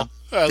 well.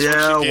 That's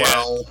yeah, what you get.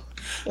 well.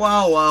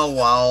 Wah, wah,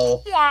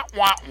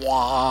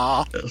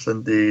 wah. Yes,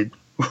 indeed.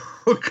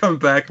 We'll come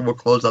back and we'll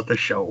close out the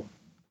show.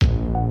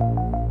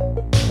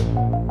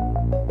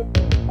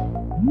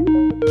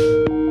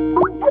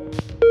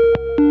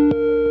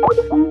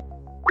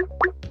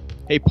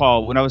 Hey,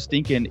 Paul, what I was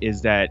thinking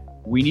is that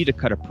we need to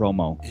cut a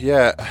promo.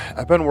 Yeah,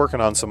 I've been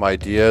working on some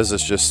ideas.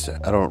 It's just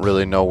I don't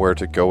really know where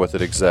to go with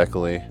it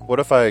exactly. What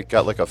if I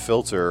got like a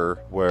filter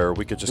where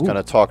we could just kind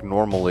of talk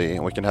normally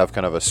and we can have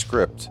kind of a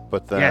script,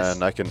 but then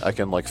Yes. I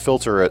can like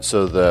filter it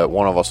so that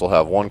one of us will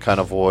have one kind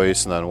of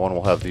voice and then one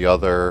will have the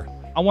other.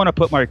 I want to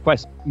put my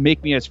request.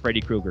 Make me as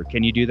Freddy Krueger.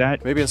 Can you do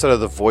that? Maybe instead of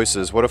the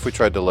voices, what if we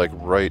tried to like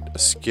write a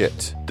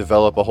skit,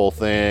 develop a whole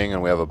thing,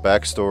 and we have a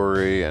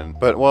backstory?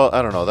 But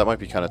I don't know. That might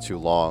be kind of too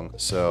long.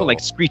 So Oh, like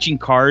screeching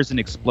cars and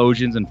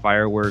explosions and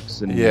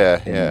fireworks and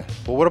yeah.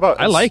 Well, what about?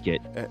 I like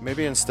it.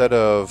 Maybe instead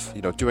of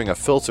doing a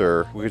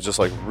filter, we could just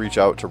like reach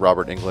out to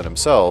Robert Englund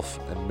himself,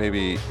 and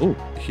maybe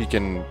he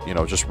can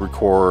just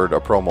record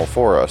a promo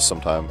for us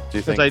sometime. Do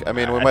you think? I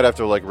mean, we might have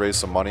to like raise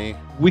some money.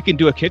 We can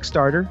do a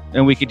Kickstarter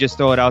and we could just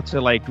throw it out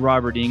to like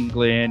Robert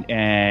Englund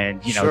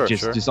and Sure.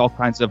 just all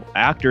kinds of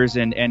actors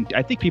and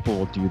I think people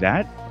will do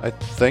that. I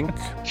think.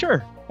 Sure.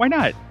 Why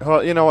not?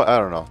 Well, you know what? I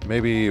don't know.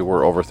 Maybe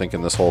we're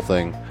overthinking this whole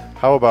thing.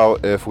 How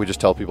about if we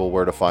just tell people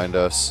where to find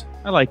us?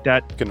 I like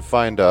that. You can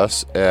find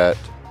us at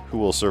Who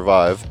Will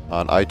Survive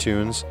on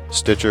iTunes,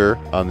 Stitcher,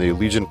 on the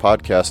Legion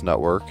Podcast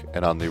Network,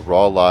 and on the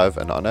Raw Live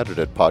and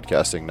Unedited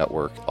Podcasting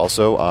Network.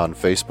 Also on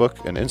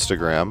Facebook and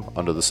Instagram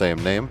under the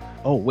same name.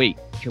 Oh, wait.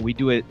 Can we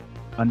do it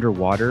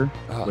underwater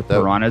with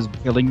that- piranhas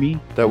killing me?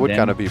 That And would then-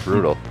 kind of be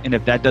brutal. And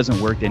if that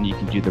doesn't work, then you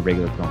can do the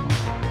regular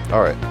promo.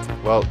 All right.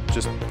 Well,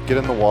 just get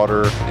in the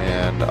water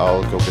and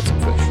I'll go get some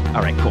fish.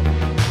 All right, cool.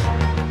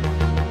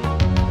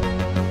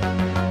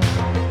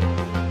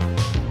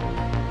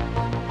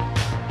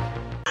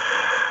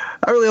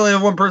 I really only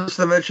have one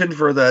person to mention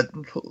for that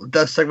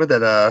death segment.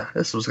 That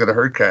this was gonna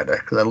hurt kind of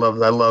because I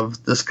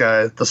love this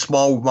guy. The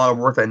small amount of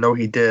work I know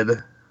he did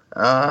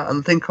on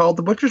the thing called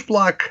The Butcher's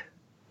Block.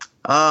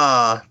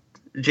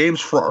 James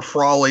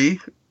Frawley.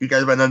 You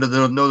guys might not know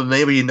the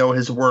name, but you know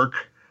his work.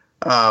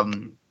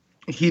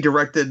 He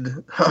directed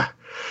one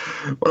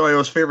of my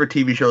most favorite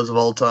TV shows of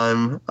all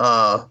time,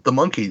 The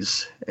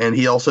Monkees, and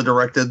he also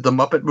directed the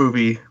Muppet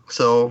movie.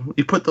 So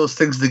you put those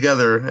things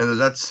together, and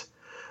that's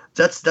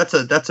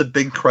a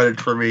big credit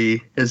for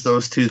me, is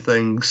those two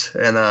things.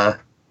 And I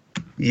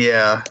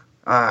love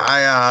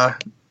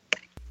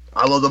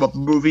the Muppet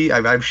movie.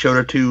 I've showed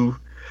it to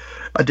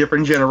a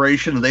different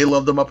generation, and they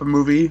love the Muppet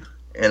movie.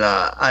 And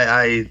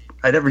I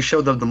never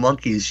showed them the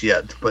Monkees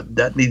yet, but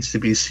that needs to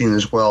be seen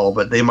as well.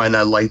 But they might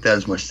not like that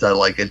as much as I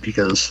like it,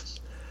 because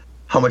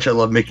how much I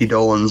love Mickey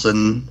Dolenz,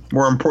 and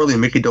more importantly,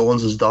 Mickey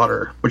Dolenz'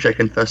 daughter, which I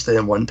confessed to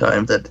him one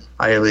time that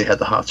I really had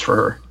the hots for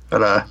her.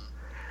 But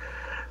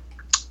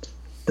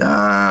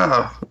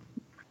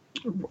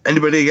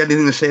anybody got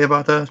anything to say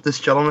about this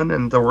gentleman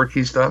and the work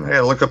he's done? I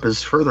gotta look up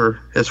his further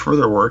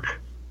work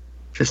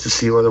just to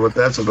see what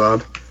that's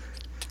about.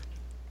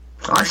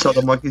 I saw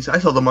the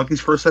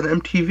Monkees first on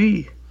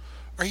MTV.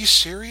 Are you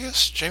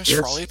serious? James Yes.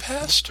 Frawley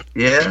passed?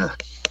 Yeah.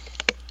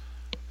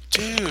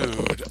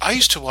 Dude, I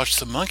used to watch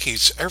the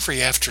Monkees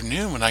every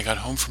afternoon when I got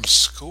home from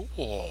school.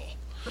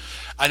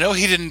 I know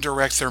he didn't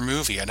direct their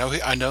movie.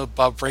 I know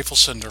Bob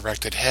Rafelson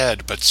directed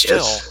Head, but still,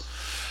 Yes.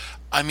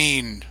 I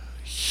mean,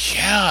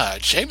 yeah,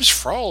 James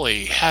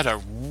Frawley had a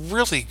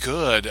really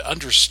good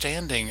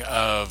understanding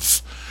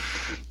of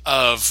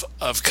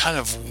kind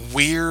of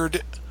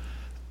weird.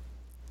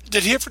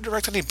 Did he ever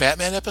direct any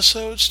Batman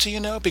episodes, do you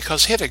know?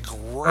 Because he had a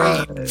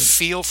great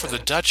feel for the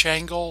Dutch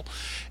angle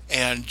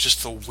and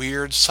just the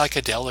weird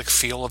psychedelic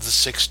feel of the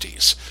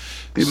 60s.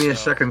 Give me a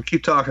second.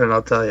 Keep talking and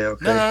I'll tell you,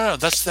 okay? No,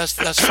 that's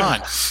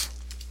fine.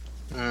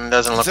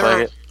 Doesn't look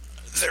like it.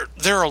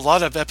 There are a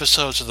lot of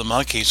episodes of the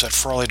Monkees that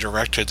Frawley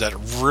directed that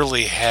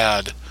really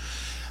had.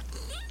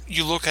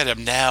 You look at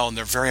them now, and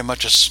they're very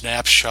much a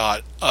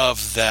snapshot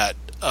of that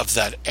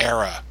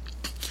era.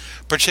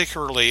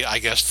 Particularly, I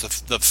guess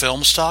the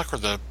film stock or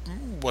the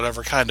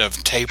whatever kind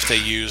of tape they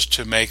used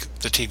to make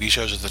the TV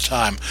shows at the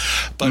time,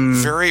 but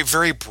very,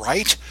 very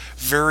bright,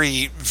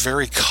 very,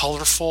 very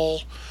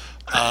colorful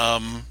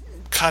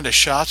kind of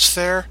shots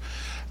there,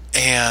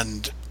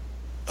 and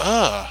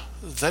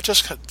that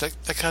just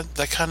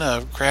that kind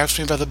of grabs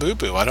me by the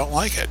boo-boo. I don't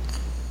like it.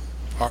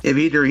 Yeah,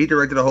 he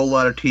directed a whole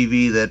lot of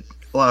TV that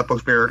a lot of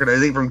folks may recognize. I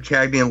think from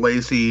Cagney and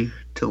Lacey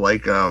to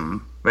like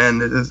man,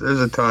 there's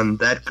a ton.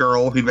 That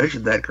Girl, he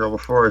mentioned That Girl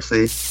before.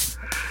 See,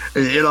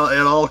 it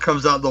all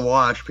comes out in the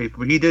wash,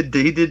 people. He did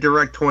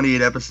direct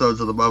 28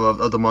 episodes of the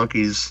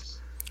Monkees.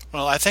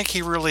 Well, I think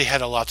he really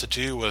had a lot to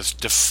do with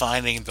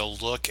defining the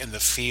look and the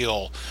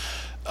feel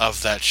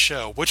of that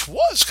show, which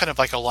was kind of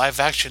like a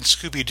live-action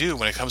Scooby-Doo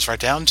when it comes right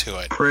down to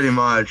it. Pretty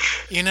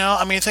much. You know,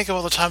 I mean, think of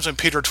all the times when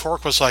Peter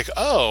Tork was like,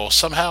 oh,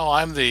 somehow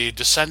I'm the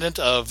descendant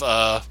of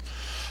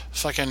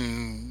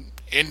fucking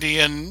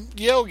Indian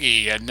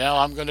yogi, and now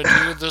I'm going to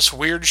do this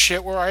weird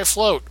shit where I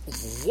float.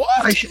 What?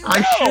 I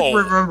should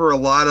remember a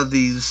lot of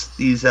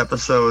these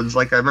episodes.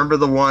 Like, I remember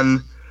the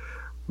one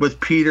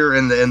with Peter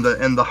and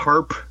the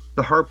harp.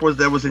 The harp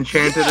was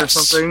enchanted or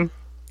something.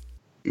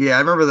 Yeah, I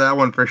remember that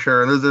one for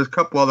sure. And there's a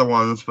couple other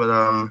ones, but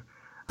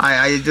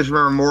I just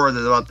remember more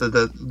about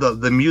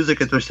the music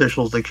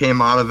interstitials that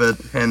came out of it.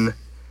 And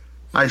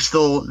I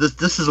still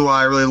this is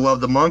why I really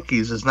love the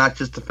Monkees. It's not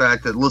just the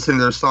fact that listening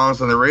to their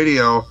songs on the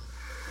radio,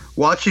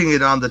 watching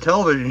it on the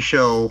television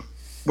show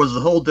was a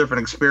whole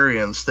different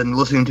experience than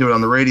listening to it on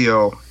the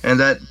radio,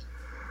 and that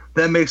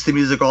makes the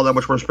music all that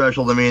much more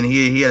special to me. And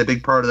he had a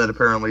big part of that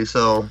apparently.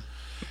 So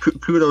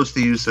kudos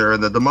to you, sir.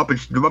 The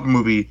Muppet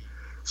movie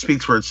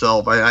speaks for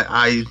itself.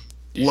 I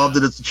loved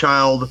it as a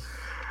child.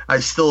 I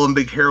still am a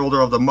big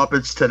heralder of the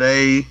Muppets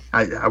today.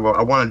 I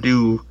want to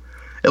do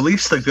at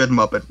least the good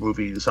Muppet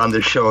movies on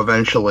this show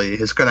eventually.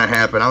 It's going to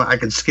happen. I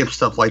can skip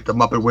stuff like the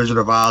Muppet Wizard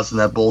of Oz and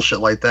that bullshit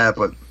like that,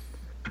 but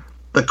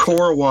the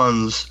core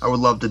ones I would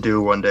love to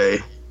do one day.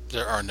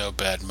 There are no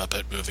bad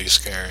Muppet movies,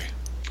 Scary.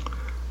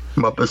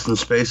 Muppets in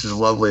Space is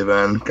lovely,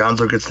 man.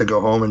 Gonzo gets to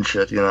go home and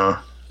shit, you know.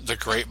 The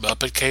Great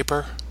Muppet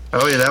Caper.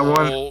 Oh, yeah, that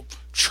one.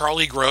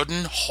 Charlie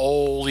Grodin,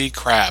 holy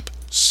crap.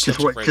 Just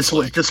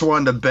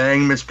wanted to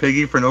bang Miss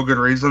Piggy for no good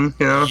reason,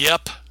 you know?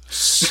 Yep.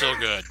 So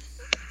good.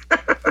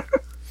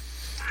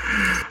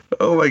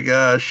 Oh my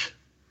gosh.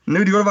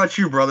 Nudie, what about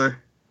you, brother?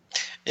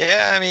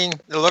 Yeah, I mean,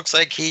 it looks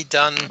like he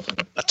done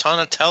a ton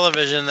of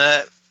television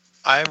that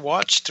I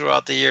watched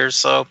throughout the years,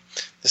 so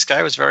this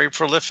guy was very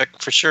prolific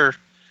for sure.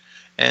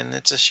 And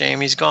it's a shame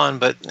he's gone,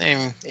 but I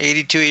mean,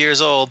 82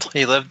 years old.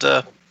 He lived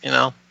a,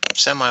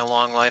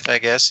 semi-long life, I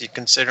guess,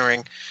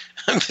 considering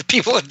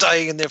people are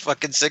dying in their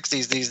fucking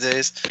 60s these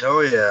days.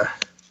 Oh, yeah.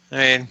 I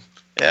mean,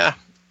 yeah,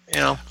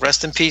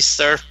 rest in peace,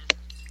 sir.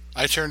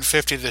 I turned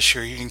 50 this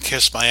year. You can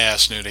kiss my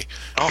ass, Nudie.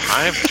 Oh,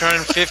 I've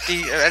turned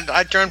 50.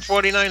 I turned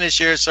 49 this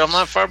year, so I'm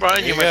not far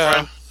behind you, my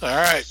friend. All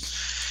right.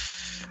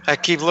 I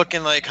keep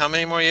looking like, how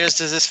many more years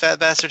does this fat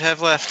bastard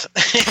have left?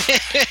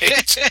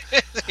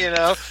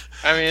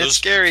 I mean, it's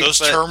scary. Those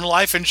term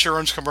life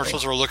insurance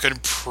commercials are looking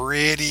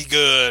pretty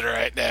good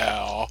right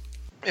now.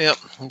 Yep.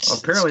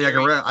 Apparently,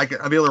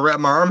 I'll be able to wrap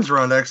my arms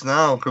around X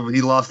now because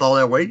he lost all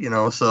that weight,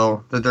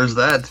 so there's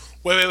that.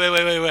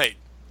 Wait.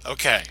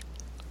 Okay.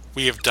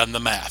 We have done the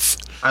math.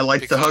 I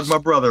like to hug my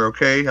brother,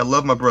 okay? I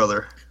love my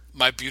brother.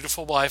 My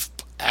beautiful wife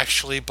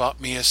actually bought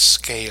me a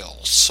scale,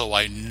 so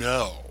I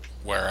know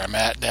where I'm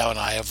at now, and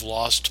I have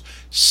lost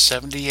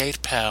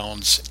 78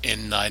 pounds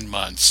in 9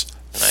 months.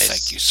 Nice.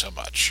 Thank you so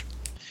much.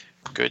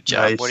 Good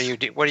job. Nice.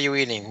 What are you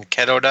eating?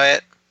 Keto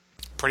diet?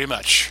 Pretty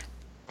much.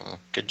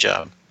 Good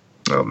job.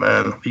 Oh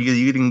man,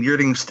 you're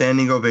getting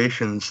standing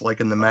ovations like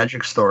in the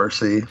Magic Store.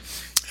 See,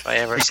 if I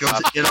ever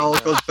it all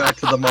goes back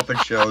to the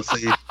Muppet Show.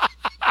 See,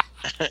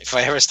 if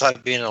I ever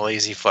stop being a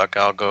lazy fuck,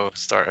 I'll go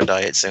start a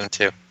diet soon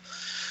too.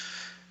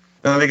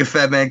 I'll make a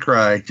fat man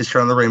cry. Just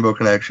turn on the Rainbow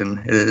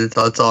Connection. It's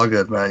all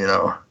good, man.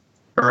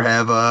 Or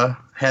have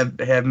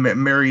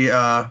Mary.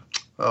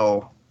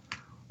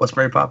 What's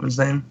Mary Poppins'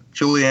 name?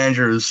 Julie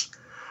Andrews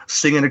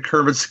singing to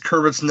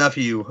Kermit's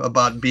nephew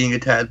about being a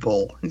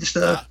tadpole. Just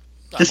the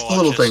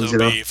little things,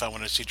 If I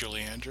want to see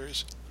Julie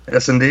Andrews.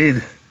 Yes,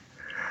 indeed.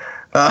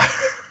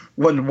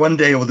 One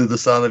day we'll do the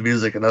Sound of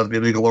Music, and that'll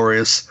be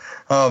glorious.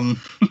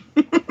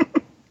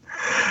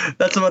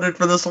 That's about it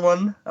for this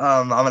one.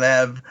 I'm gonna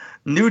have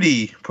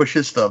Nudie push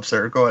his stuff,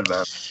 sir. Go ahead,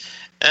 man.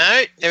 All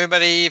right,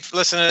 everybody, if you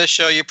listen to this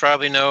show, you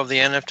probably know of the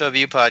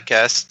NFW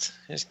podcast.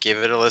 Just give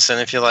it a listen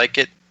if you like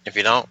it. If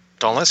you don't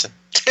listen.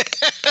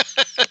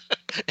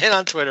 And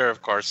on Twitter,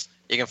 of course.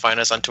 You can find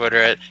us on Twitter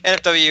at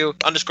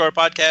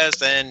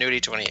NFW_podcast and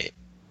Nudie28.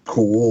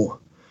 Cool.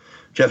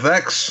 Jeff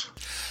X.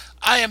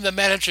 I am the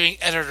managing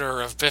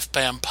editor of Biff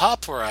Bam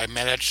Pop, where I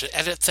manage to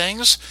edit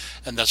things,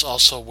 and that's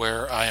also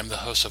where I am the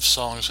host of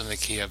Songs in the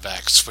Key of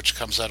X, which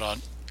comes out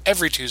on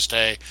every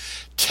Tuesday,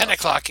 10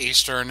 o'clock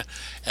Eastern,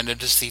 and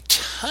it is the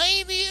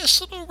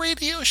tiniest little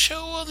radio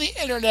show on the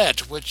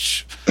internet,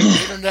 which the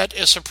internet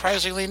is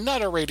surprisingly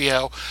not a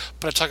radio,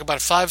 but I talk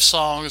about 5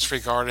 songs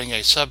regarding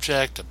a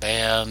subject, a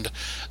band,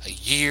 a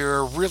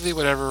year, really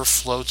whatever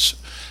floats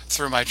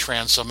through my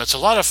transom. It's a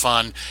lot of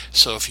fun,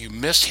 so if you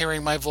missed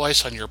hearing my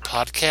voice on your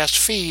podcast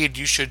feed,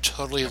 you should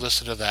totally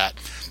listen to that.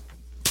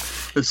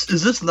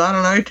 Is this not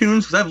on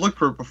iTunes? Because I've looked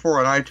for it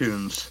before on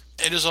iTunes.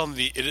 It is on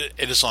it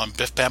is on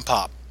Biff Bam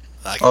Pop.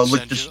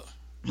 Look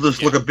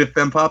at Biff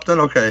Bam Pop then?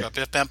 Okay.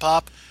 Biff Bam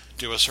Pop,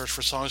 do a search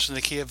for Songs in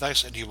the Key of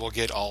X, and you will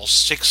get all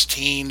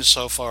 16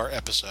 so far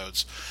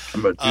episodes.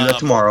 I'm going to do that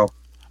tomorrow.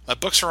 My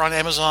books are on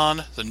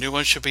Amazon. The new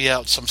one should be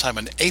out sometime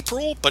in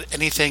April, but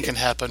anything can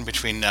happen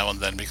between now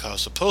and then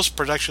because the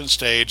post-production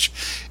stage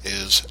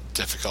is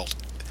difficult.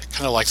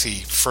 kind of like the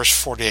first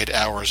 48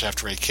 hours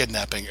after a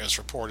kidnapping is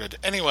reported.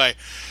 Anyway,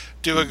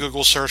 do a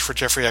Google search for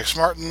Jeffrey X.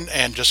 Martin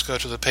and just go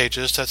to the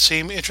pages that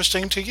seem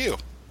interesting to you.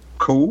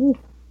 Cool.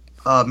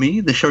 Me,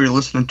 the show you're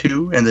listening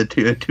to, and the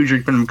Two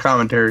Drink Minimum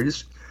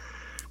commentaries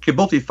can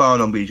both be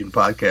found on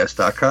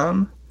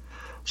LegionPodcast.com.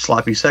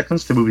 Sloppy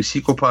Seconds, the movie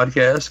sequel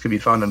podcast, can be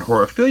found on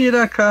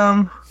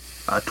Horrorphilia.com.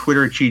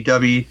 Twitter at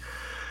GW,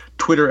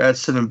 Twitter at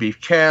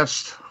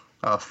CinemaBeefCast.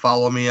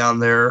 Follow me on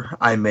there.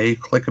 I may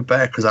click it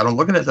back because I don't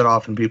look at it that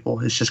often,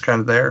 people. It's just kind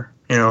of there,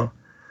 you know.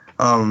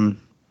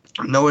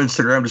 No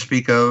Instagram to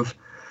speak of.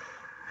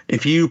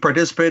 If you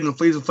participate in the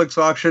Fleas and Flicks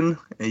auction,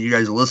 and you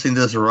guys are listening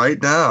to this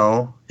right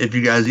now, even if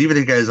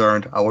you guys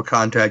aren't, I will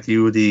contact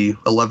you, the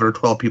 11 or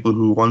 12 people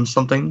who won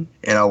something,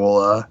 and I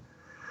will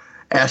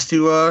ask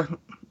to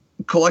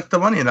collect the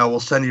money, and I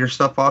will send your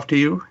stuff off to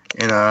you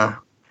in a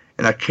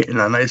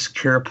nice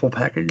careful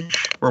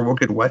package where it won't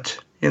get wet,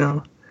 you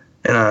know.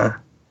 And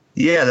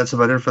yeah, that's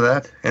about it for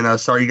that. And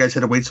sorry you guys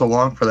had to wait so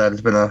long for that.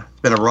 It's been a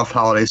rough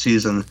holiday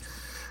season.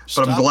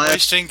 But I'm glad. Stop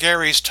wasting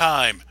Gary's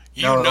time.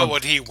 You know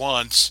what he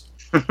wants.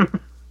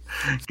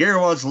 Gary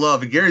wants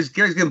love. Gary's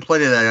getting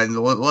plenty of that, and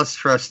less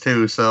stress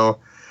too. So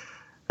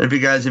if you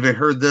guys have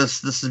heard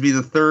this will be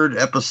the third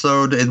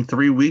episode in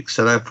 3 weeks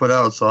that I've put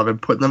out. So I've been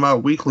putting them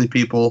out weekly,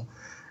 people,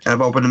 and I'm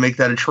hoping to make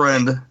that a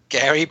trend.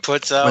 Gary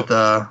puts out.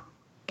 But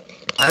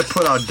I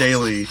put out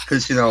daily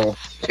because, you know,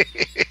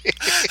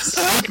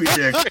 Snoopy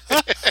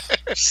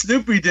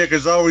Dick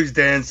is always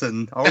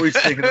dancing, always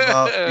thinking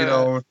about, you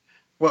know,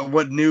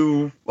 what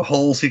new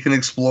holes he can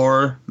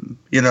explore,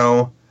 you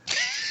know.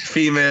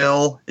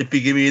 Female, if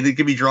you give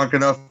me drunk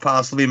enough,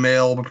 possibly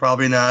male, but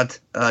probably not.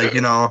 You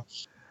know,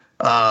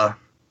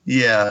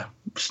 yeah,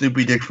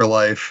 Snoopy Dick for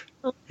life.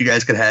 You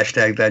guys can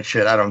hashtag that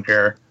shit. I don't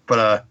care.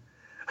 But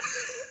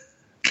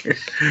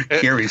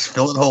Gary's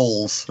filling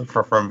holes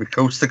from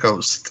coast to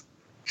coast,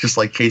 just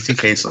like Casey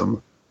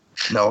Kasem.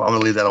 No, I'm gonna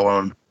leave that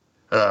alone.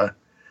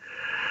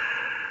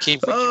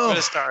 Keep reaching for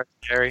the stars,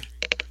 Gary.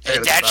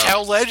 And that's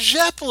how Led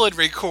Zeppelin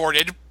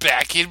recorded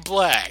Back in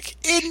Black.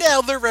 And now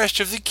the rest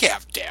of the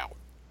countdown.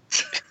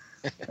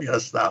 I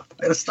gotta stop.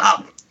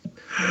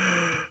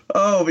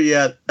 Oh, but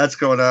yeah, that's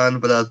going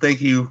on. But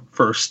thank you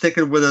for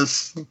sticking with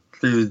us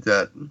through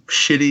that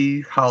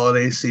shitty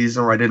holiday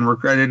season where I didn't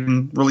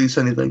release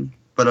anything.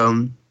 But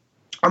I'm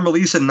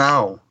releasing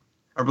now.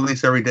 I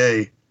release every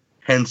day.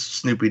 Hence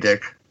Snoopy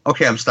Dick.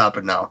 Okay, I'm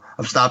stopping now.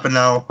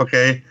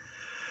 Okay.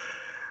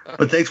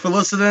 But thanks for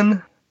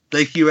listening.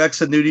 Thank you,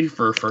 X and Nudie,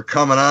 for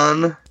coming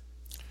on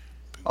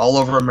all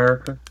over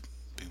America.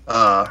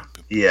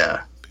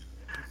 Yeah.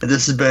 And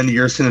this has been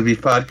your Cinema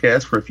Beef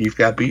podcast, where if you've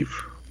got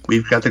beef,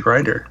 we've got the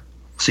grinder.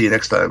 See you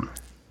next time.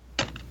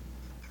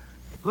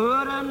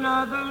 Put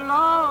another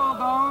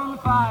log on the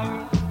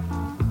fire.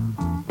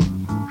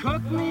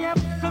 Cook me up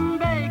some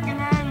bacon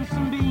and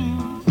some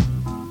beans.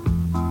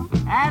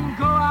 And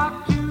go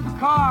out to the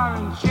car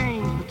and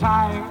change the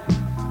tire.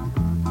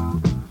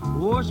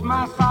 Wash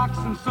my socks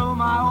and sew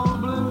my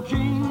old blue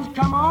jeans.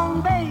 Come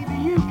on, baby,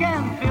 you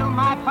can fill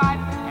my pipe.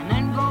 And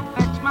then go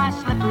fetch my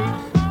slippers.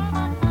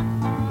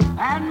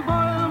 And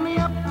boil me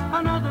up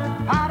another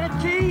pot of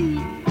tea.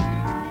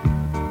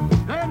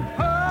 Then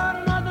put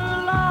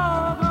another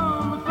log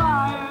on the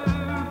fire,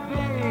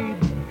 babe.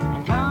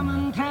 And come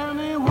and tell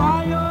me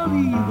why you're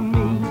leaving me.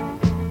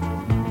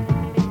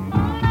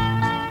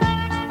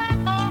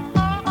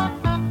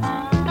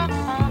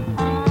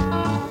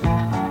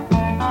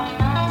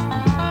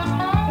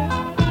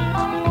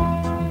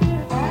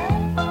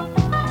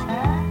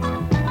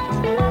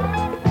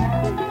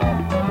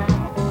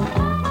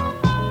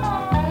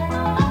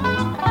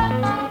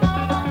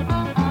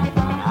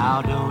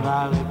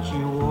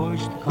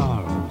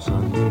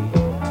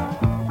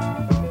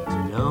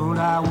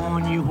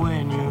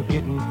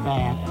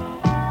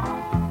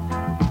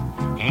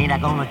 Ain't I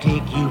gonna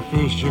take you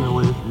fishing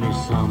with me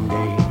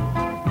someday?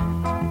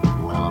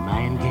 Well, a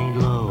man can't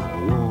love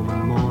a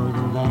woman more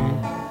than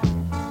that.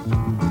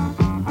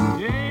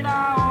 Ain't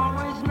I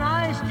always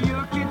nice to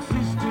your kid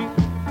sister?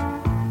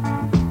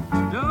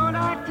 Don't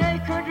I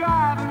take her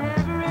driving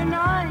every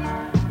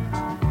night?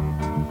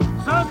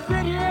 So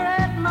sit here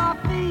at my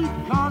feet,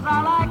 'cause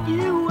I like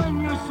you when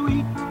you're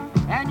sweet.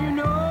 And you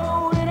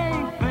know it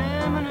ain't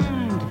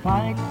feminine to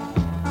fight.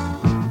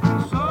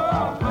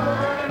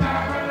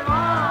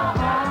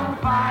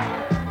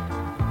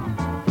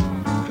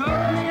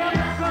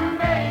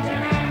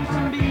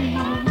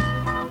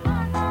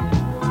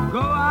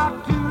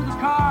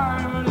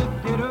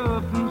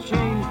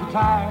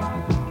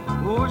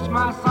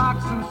 My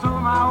socks and sew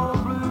my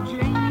old